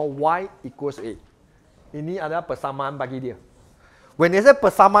 Call Y equals to A. Ini adalah persamaan bagi dia. When they say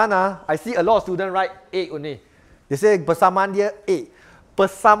persamaan, I see a lot of students write A only. They say persamaan dia A.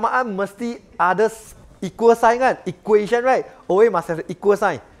 Persamaan mesti ada equal sign kan? Equation right? Always must have equal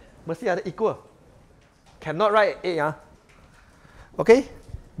sign. Mesti ada equal. Cannot write A. Okay?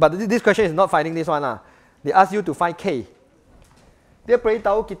 But this question is not finding this one. They ask you to find K. Dia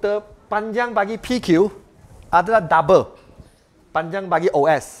beritahu kita panjang bagi PQ adalah double panjang bagi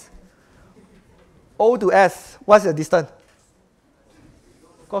OS. O to S, what's the distance?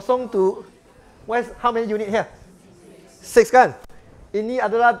 0 to, how many unit here? 6 kan? Ini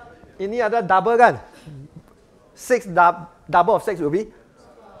adalah double kan? 6 double of 6 will be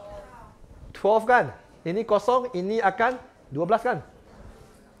 12 kan? Ini 0, ini akan 12 kan?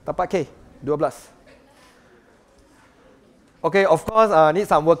 Dapat K, 12. Okay, of course, need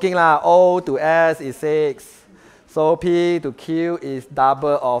some working lah. O to S is 6. So P to Q is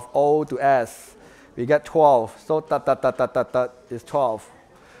double of O to S. We get 12. So is 12.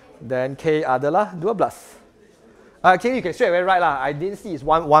 Then K adalah 12. Actually, you can straight away write lah. I didn't see it's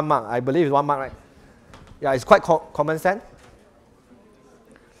one mark. I believe it's 1 mark, right? Yeah, it's quite common sense.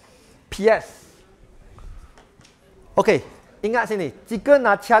 PS. Okay, ingat sini. Jika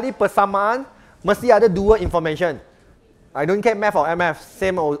nak cari persamaan, mesti ada 2 information. I don't care math or MF,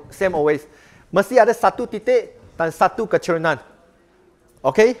 same always. Mesti ada 1 titik dan 1 kecurinan.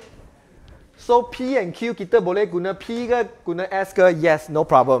 Okay? So P and Q kita boleh guna P ke, guna S ke? Yes, no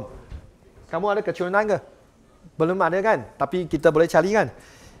problem. Kamu ada kecurinan ke? Belum ada kan? Tapi kita boleh cari kan?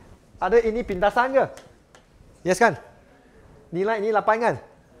 Ada ini pindasan ke? Yes kan? Nilai ini 8 kan?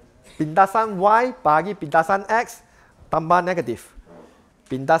 Pindasan Y bagi pindasan X tambah negatif.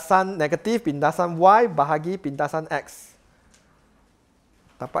 Pindasan negatif, pindasan Y bahagi pindasan X.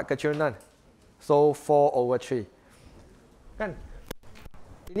 Dapat kecurinan. So 4/3. Kan?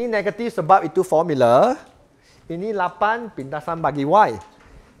 Ini negatif sebab itu formula. Ini 8 pindasan bagi Y.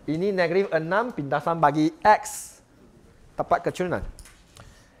 Ini negatif 6 pindasan bagi X. Dapat kecurinan.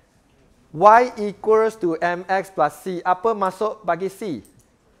 Y equals to MX plus C. Apa masuk bagi C?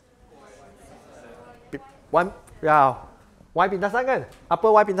 Ya. Y pindasan kan? Apa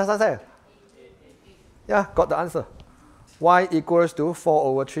Y pindasan saya? Ya, got the answer. Y equals to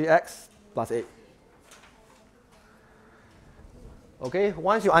 4/3x plus 8. Okay,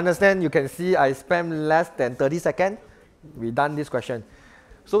 once you understand, you can see I spent less than 30 seconds. We done this question.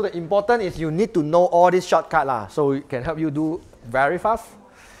 So the important is you need to know all this shortcut lah, so it can help you do very fast.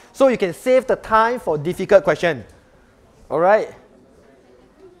 So you can save the time for difficult question. Alright.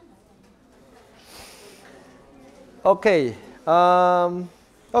 Okay.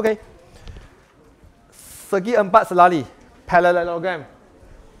 Okay. Segi 4 selari. Parallelogram.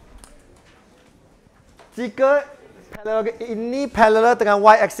 Jika ini parallel dengan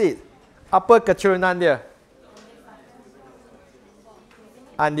y-axis, apa kecurinan dia?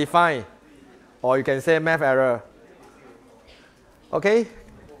 Undefined. Or you can say math error. Okay.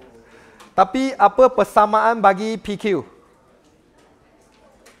 Tapi apa persamaan bagi PQ?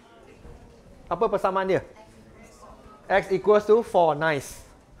 Apa persamaan dia? X equals to 4. Nice.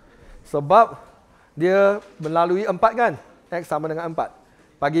 Sebab dia melalui 4 kan? X sama dengan 4.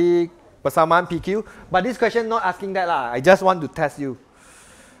 Bagi persamaan PQ. But this question not asking that lah. I just want to test you.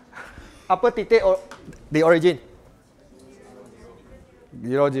 Apa titik the origin?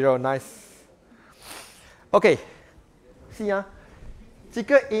 0, 0. Nice. Okay. See ya.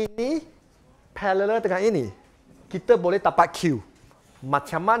 Jika ini parallel dengan ini, kita boleh dapat Q.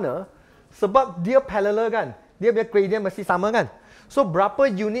 Macam mana? Sebab dia parallel kan? Dia punya gradient mesti sama kan? So berapa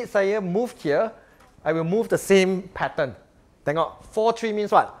unit saya move here, I will move the same pattern. Tengok, 4, 3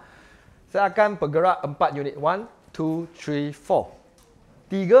 means what? Saya akan bergerak 4 unit. 1, 2, 3, 4.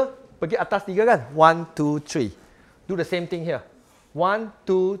 3, pergi atas 3 kan? 1, 2, 3. Do the same thing here. 1,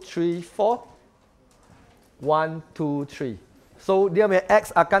 2, 3, 4. 1, 2, 3. So dia punya X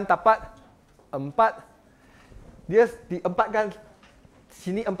akan dapat 4. Dia diempatkan.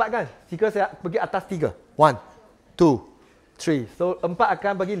 Sini 4 kan? Jika saya pergi atas 3. 1, 2, 3. So 4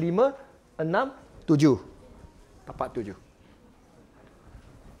 akan bagi 5, 6, 7. Dapat 7.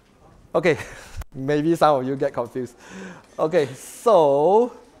 Okay, maybe some of you get confused. Okay,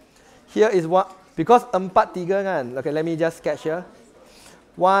 so here is what, because 4, 3 kan. Okay, let me just sketch here.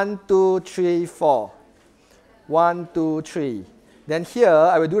 1, 2, 3, 4. 1, 2, 3. Then here,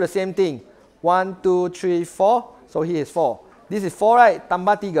 I will do the same thing. 1, 2, 3, 4. So here is 4. This is 4, right?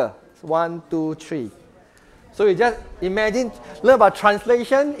 Tambah 3. 1, 2, 3. So you just imagine, learn about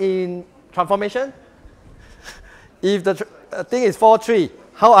translation in transformation. If the thing is 4, 3,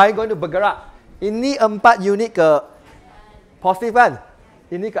 how are you going to bergerak? Ini 4 unit ke positif kan?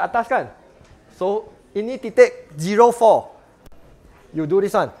 Ini ke atas kan? So, ini titik 0, 4. You do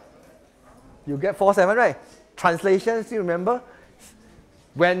this one. You get 4, 7, right? Translation, still remember?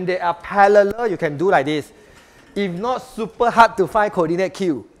 When they are parallel, you can do like this. If not, super hard to find coordinate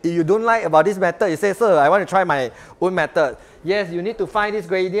Q. If you don't like about this method, you say, sir, I want to try my own method. Yes, you need to find this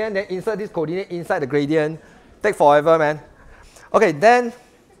gradient, then insert this coordinate inside the gradient. Take forever, man. Okay, then,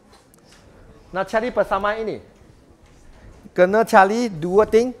 nak cari persamaan ini. Kena cari 2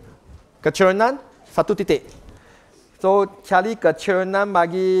 thing. Kecuranan, 1 titik. So, cari kecuranan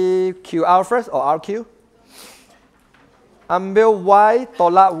bagi QR first or RQ. Ambil Y,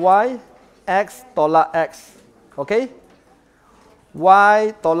 tolak Y, X, tolak X. Okay? Y,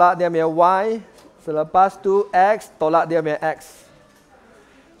 tolak dia punya Y. Selepas tu, X, tolak dia punya X.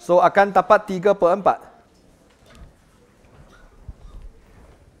 So, akan dapat 3/4.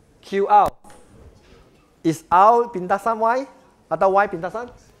 QR. Is R pintasan Y? Atau Y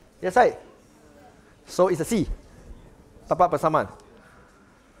pintasan? Yes, right? So, it's a C. Dapat persamaan.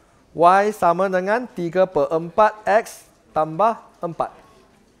 Y sama dengan 3/4 X tambah 4.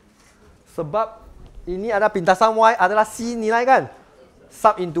 Sebab ini ada pintasan Y adalah C nilai kan?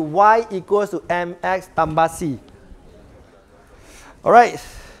 Sub into Y equals to MX tambah C. Alright.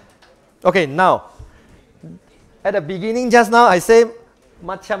 Okay, now. At the beginning just now, I say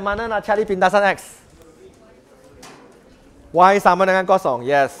macam mana nak cari pintasan X? Y sama dengan kosong.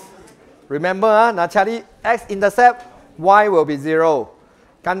 Yes. Remember, nak cari X intercept, Y will be 0.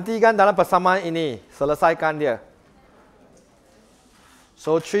 Gantikan dalam persamaan ini. Selesaikan dia.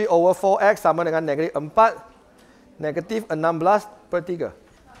 So 3/4X sama dengan negatif 4. Negatif 16/3.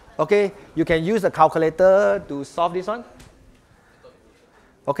 Okay, you can use the calculator to solve this one.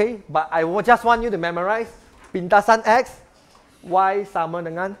 Okay, but I just want you to memorize pintasan X, Y sama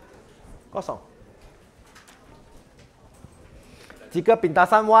dengan kosong. Jika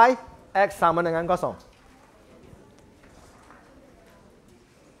pintasan Y, X sama dengan kosong.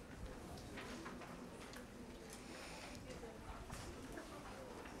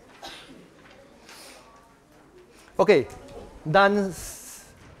 Okay, dan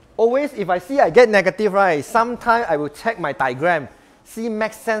always if I see I get negative, right, sometimes I will check my diagram, see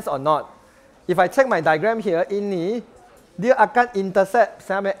make sense or not. If I check my diagram here, ini dia akan intercept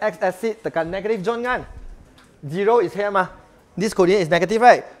sampai x-axis tekan negative zone kan? 0 is here mah. This coordinate is negative,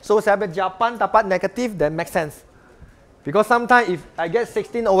 right? So sampai jawapan dapat negative, then make sense. Because sometimes if I get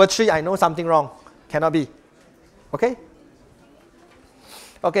 16/3, I know something wrong. Cannot be. Okay?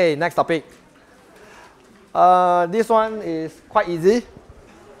 Okay, next topic. This one is quite easy.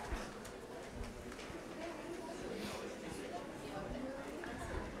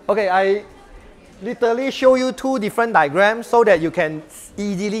 Okay, I literally show you 2 different diagrams so that you can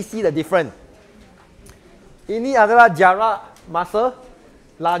easily see the difference. Ini adalah jarak masa,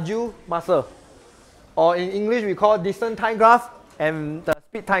 laju masa. Or in English we call distance time graph and the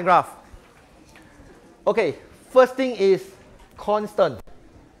speed time graph. Okay, first thing is constant.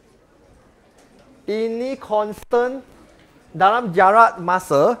 Ini constant dalam jarak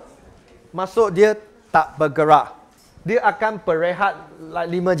masa, masuk dia tak bergerak. Dia akan berehat like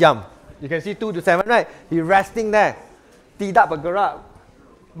 5 jam. You can see 2 to 7, right? He resting there. Tidak bergerak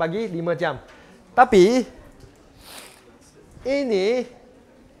bagi 5 jam. Tapi ini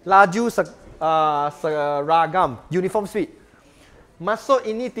laju seragam, uniform speed. Masuk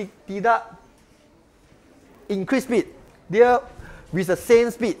ini tidak increase speed. Dia with the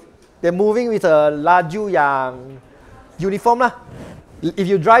same speed. They're moving with a laju yang uniform lah. If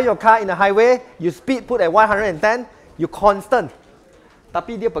you drive your car in a highway, you speed put at 110, you constant.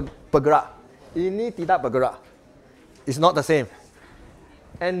 Tapi dia bergerak. Ini tidak bergerak. It's not the same.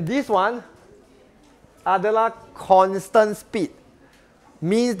 And this one adalah constant speed.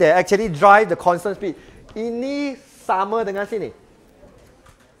 Means they actually drive the constant speed. Ini sama dengan sini.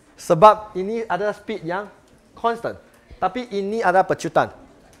 Sebab ini adalah speed yang constant. Tapi ini adalah pecutan.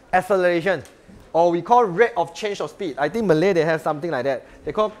 Acceleration. Or we call rate of change of speed. I think Malay they have something like that.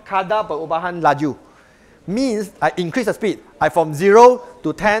 They call kadar perubahan laju. Means I increase the speed. I from 0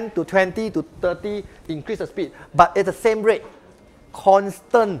 to 10 to 20 to 30 increase the speed. But at the same rate.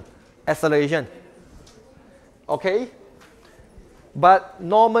 Constant. acceleration. Okay? But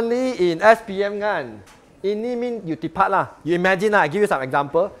normally in SPM kan, ini mean you depart lah. You imagine lah, I give you some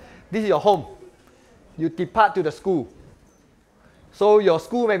example. This is your home. You depart to the school. So your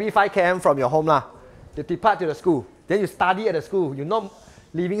school maybe 5 km from your home lah. You depart to the school. Then you study at the school. You're not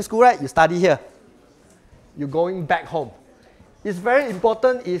leaving school, right? You study here. You're going back home. It's very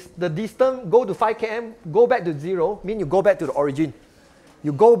important is the distance go to 5 km, go back to 0, mean you go back to the origin.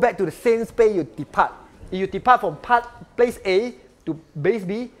 You go back to the same space you depart. If you depart from place A to base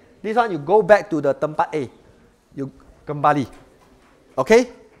B, this one you go back to the tempat A. You kembali.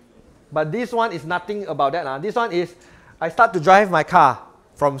 Okay? But this one is nothing about that. This one is, I start to drive my car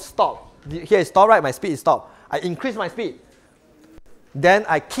from stop. Here is stop, right? My speed is stop. I increase my speed. Then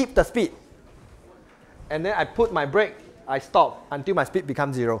I keep the speed. And then I put my brake. I stop until my speed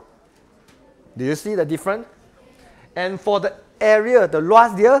becomes 0. Do you see the difference? And for the area, the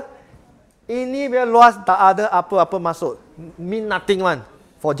luas dia, ini biar luas tak ada apa-apa masuk. Mean nothing one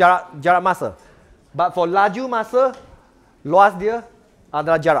for jarak masa. But for laju masa, luas dia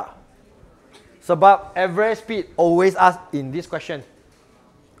adalah jarak. Sebab average speed always asked in this question.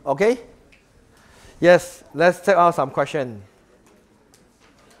 Okay? Yes, let's check out some question.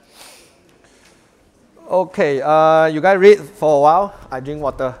 Okay, you guys read for a while. I drink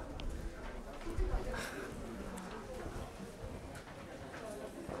water.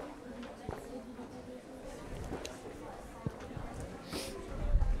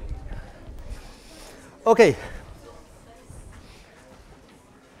 Okay.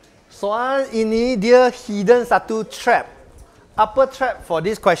 Soal ini dia hidden satu trap. Apa trap for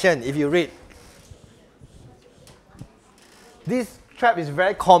this question if you read? This trap is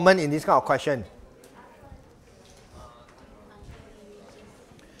very common in this kind of question.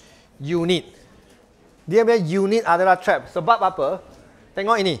 Unit. Dia punya unit adalah trap. Sebab apa?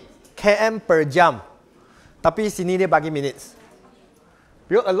 Tengok ini. km per jam. Tapi sini dia bagi minutes.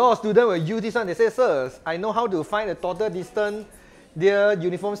 Because a lot of students will use this one. They say, sir, I know how to find the total distance. Dia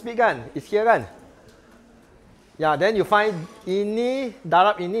uniform speed kan? It's here kan? Yeah, then you find ini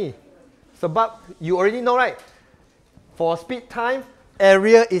darab ini. Sebab you already know, right? For speed time,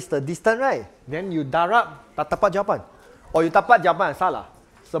 area is the distance, right? Then you darab, tak dapat jawapan. Or you dapat jawapan, salah.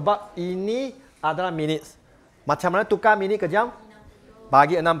 Sebab ini adalah minutes. Macam mana tukar minit ke jam?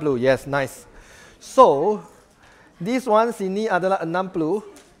 Bagi 60. Yes, nice. So, this one sini adalah 60.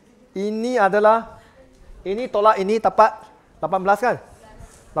 Ini adalah, ini tolak ini dapat 18 kan?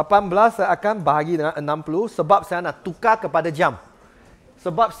 18 saya akan bahagi dengan 60 sebab saya nak tukar kepada jam.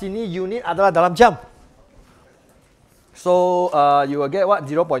 Sebab sini unit adalah dalam jam. So, you will get what?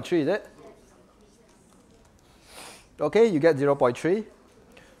 0.3 is it? Okay, you get 0.3.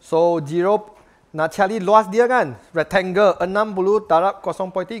 So, 0, nak cari luas dia kan? Rectangle 60 darab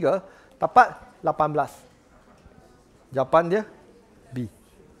 0.3 dapat 18. Jawapan dia B.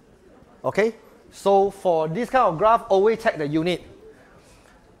 Okay? So, for this kind of graph, always check the unit.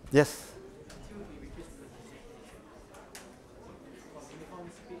 Yes?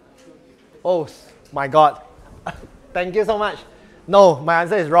 Oh, my God. Thank you so much. No, my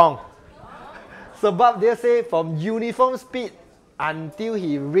answer is wrong. Sebab dia say from uniform speed until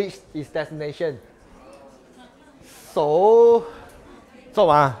he reached his destination. So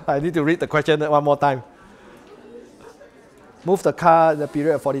I need to read the question one more time. Move the car the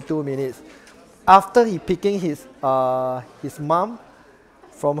period of 42 minutes. After he picking his mom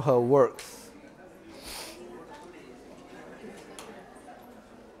from her works.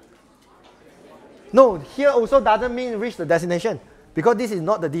 No, here also doesn't mean reach the destination. Because this is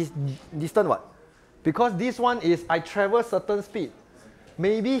not the distance what? Because this one is I travel certain speed.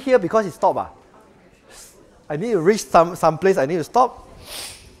 Maybe here because it stopped. I need to reach some place, I need to stop.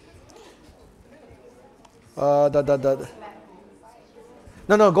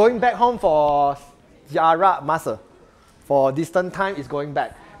 No, going back home for jarak masa. For distant time is going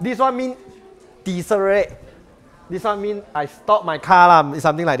back. This one mean decelerate. This one mean I stop my car lah,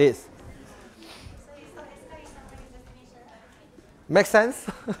 something like this. Make sense?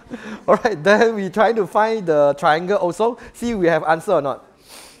 Alright, then we try to find the triangle also. See we have answer or not.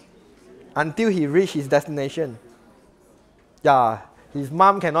 Until he reached his destination. Yeah, his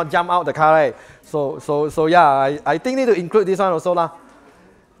mom cannot jump out the car, right? So yeah, I think need to include this one also lah.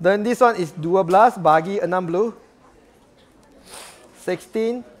 Then this one is 12 bagi 60.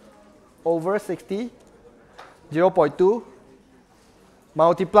 16 over 60. 0.2.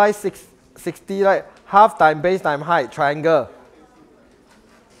 Multiply 60, right? Half time base time height, triangle.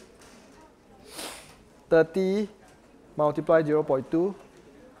 30 multiply 0.2,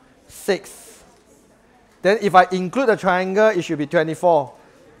 6. Then if I include the triangle, it should be 24.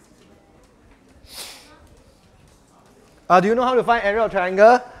 Do you know how to find area of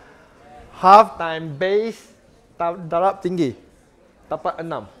triangle? Half times base darab tinggi. Dapat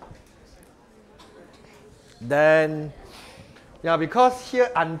 6. Then, yeah, because here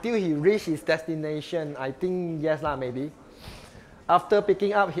until he reached his destination, I think yes lah, maybe. After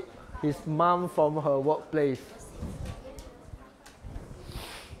picking up his mom from her workplace.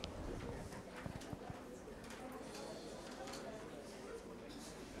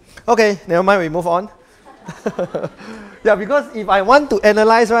 Okay, never mind, we move on. Yeah, because if I want to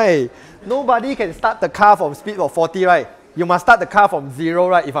analyze, right, nobody can start the car from speed of 40, right? You must start the car from 0,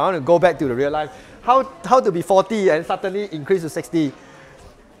 right? If I want to go back to the real life. How to be 40 and suddenly increase to 60?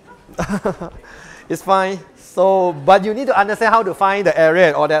 It's fine. So, but you need to understand how to find the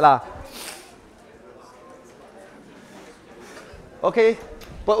area and all that lah. Okay,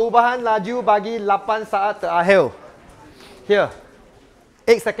 perubahan laju bagi 8 saat terakhir. Here,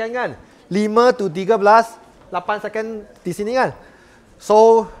 8 second kan? 5 to 13, 8 second di sini kan?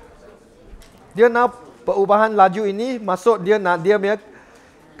 So, dia nak perubahan laju ini masuk dia nak dia punya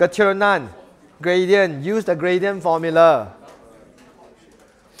kecerunan. Gradient, use the gradient formula.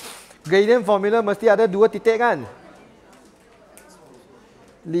 Gradient formula mesti ada 2 titik kan?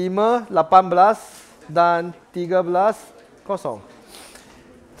 5, 18 dan 13, kosong.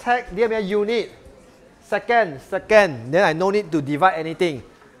 Tag dia punya unit. Second. Then I no need to divide anything.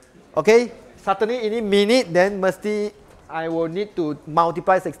 Okay? Suddenly ini minute, then mesti I will need to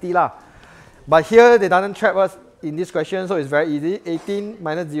multiply 60 lah. But here they doesn't trap us in this question, so it's very easy. 18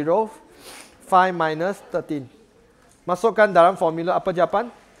 minus 0, 5 minus 13. Masukkan dalam formula apa jawapan?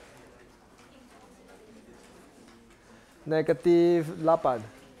 Negative 8.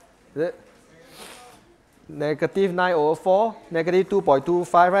 Is it? Negative 9 over 4, negative 2.25,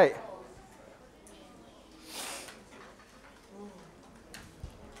 right?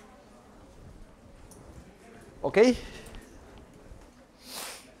 Okay?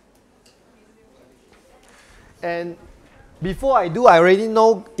 And before I do, I already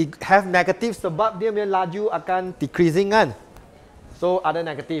know it have negative sebab dia punya laju akan decreasing kan? So ada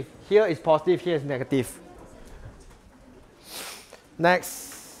negative. Here is positive, here is negative. Next.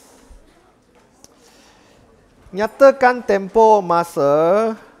 Nyatakan tempo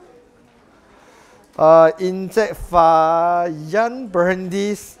masa injek fayan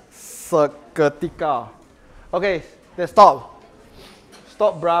berhenti seketika. Okay, let's stop.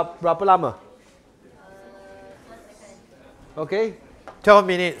 Stop berapa lama? Okay, 12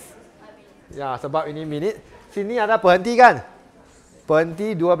 minutes. Ya, sebab ini minit. Sini ada berhenti kan?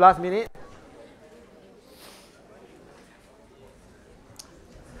 Berhenti 12 minit.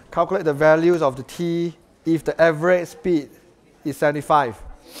 Calculate the values of the t if the average speed is 75.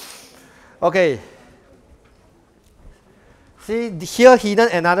 Okay. See, here hidden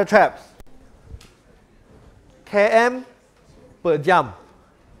another trap. km per jam.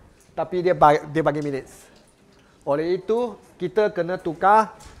 Tapi dia bagi minutes. Oleh itu, kita kena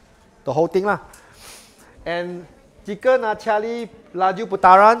tukar the whole thing lah. And jika nak cari laju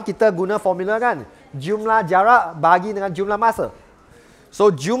putaran, kita guna formula kan. Jumlah jarak bagi dengan jumlah masa.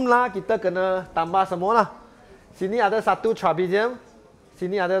 So jumlah kita kena tambah semua lah. Sini ada satu trapezium,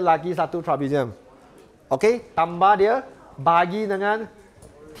 sini ada lagi satu trapezium. Okay, tambah dia bagi dengan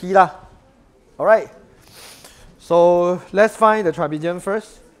t lah. Alright. So let's find the trapezium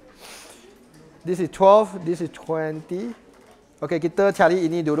first. This is 12, this is 20. Okay, kita cari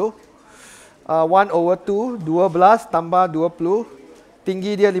ini dulu. 1 over 2, 12 tambah 20.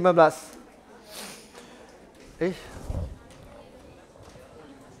 Tinggi dia 15.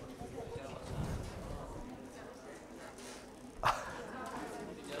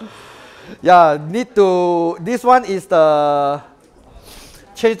 Yeah, need to, this one is the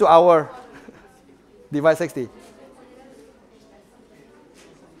change to hour. Divide 60.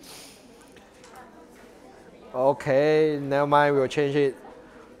 Okay, never mind, we will change it.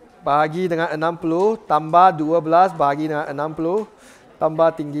 Bagi dengan 60, tambah 12, bagi dengan 60, tambah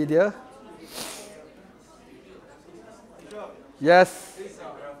tinggi dia. Yes.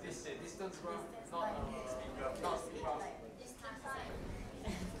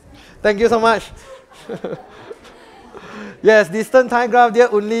 Thank you so much. Yes, distance time graph dia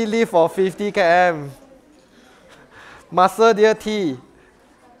only live for 50 km. Masa dia t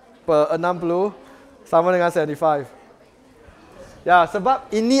per 60 sama dengan 75. Ya, sebab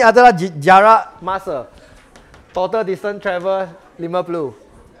ini adalah jarak masa. Total distance travel 50.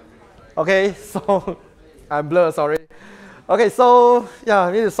 Okay, so I'm blur, sorry. Okay, so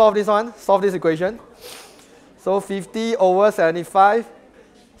yeah, we need to solve this one, solve this equation. So 50 over 75,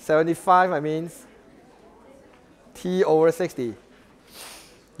 75 I means t over 60.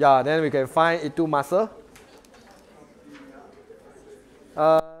 Yeah, then we can find itu masa.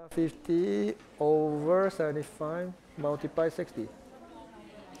 50 over 75 multiply 60.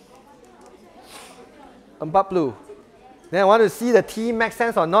 40. Then I want to see the T make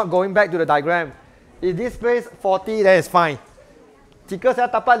sense or not going back to the diagram. If this place 40, then it's fine. Jika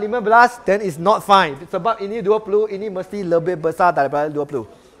saya dapat 15, then it's not fine. Sebab ini 20, ini mesti lebih besar daripada 20.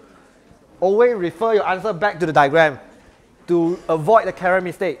 Always refer your answer back to the diagram to avoid the carrot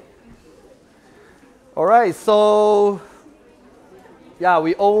mistake. Alright, so yeah,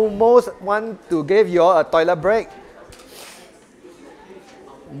 we almost want to give you all a toilet break.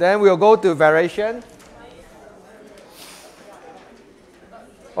 Then we'll go to variation.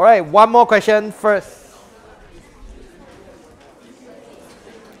 Alright, one more question first.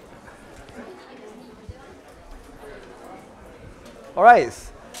 Alright.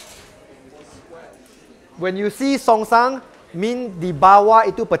 When you see songsang, mean di bawah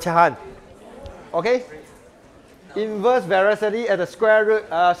itu pecahan. Okay? Inverse veracity at the square root,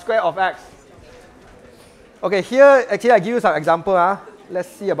 square of x. Okay, here actually I give you some example.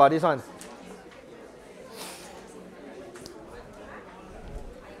 Let's see about this one.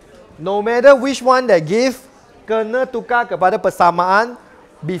 No matter which one they give, kena tukar kepada persamaan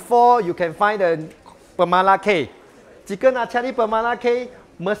before you can find the pemala k. Jika nak cari pemala k,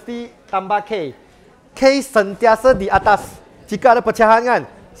 mesti tambah k. K sentiasa di atas. Jika ada pecahan kan,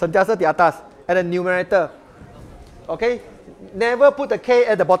 sentiasa di atas. At the numerator. Okay? Never put the k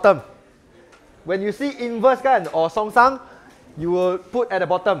at the bottom. When you see inverse kan, or songsang, you will put at the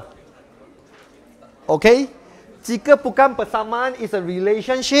bottom. Okay? Jika bukan persamaan is a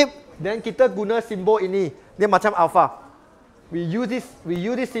relationship, then kita guna simbol ini. Dia macam alpha. We use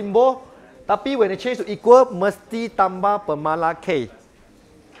this symbol, tapi when it change to equal, mesti tambah pemala k.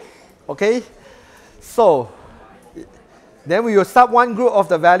 Okay? So, then we will sub one group of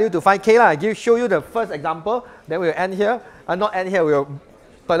the value to find k lah. I show you the first example. Then we will end here. Not end here. We will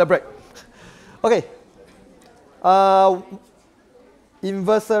toilet break. Okay.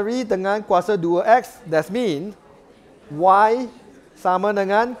 Inversary dengan kuasa 2x. That means y sama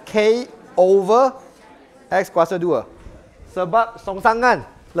dengan k over x kuasa 2. Sebab songsangan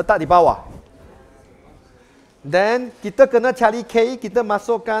letak di bawah. Then kita kena cari k. Kita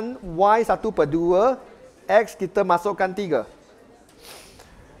masukkan y 1/2. X kita masukkan 3.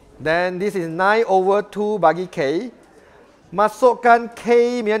 Then this is 9 over 2 bagi k. Masukkan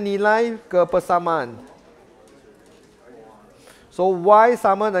k punya nilai ke persamaan. So y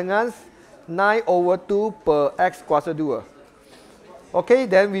sama dengan 9 over 2 per x kuasa 2. Okay,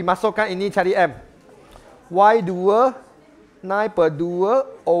 then we masukkan ini cari m. Y 2, 9/2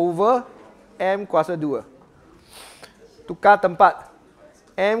 over m kuasa 2. Tukar tempat.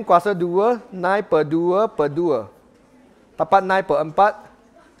 M kuasa 2, 9/2 per 2. Dapat 9/4,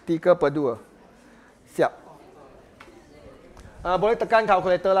 3/2. Siap. Boleh tekan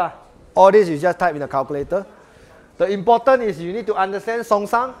calculator lah. All this you just type in the calculator. The important is you need to understand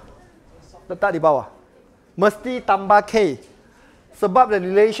songsang. Letak di bawah. Mesti tambah K. Sebab the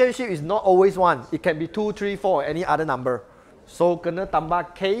relationship is not always 1. It can be 2, 3, 4, any other number. So kena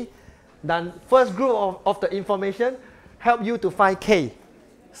tambah K. Dan first group of the information help you to find K.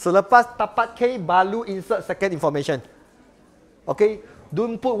 Selepas dapat K, baru insert second information. Okay?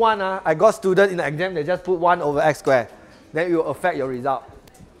 Don't put 1. I got student in the exam, they just put 1 over x squared. Then it will affect your result.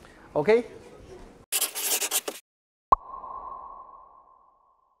 Okay?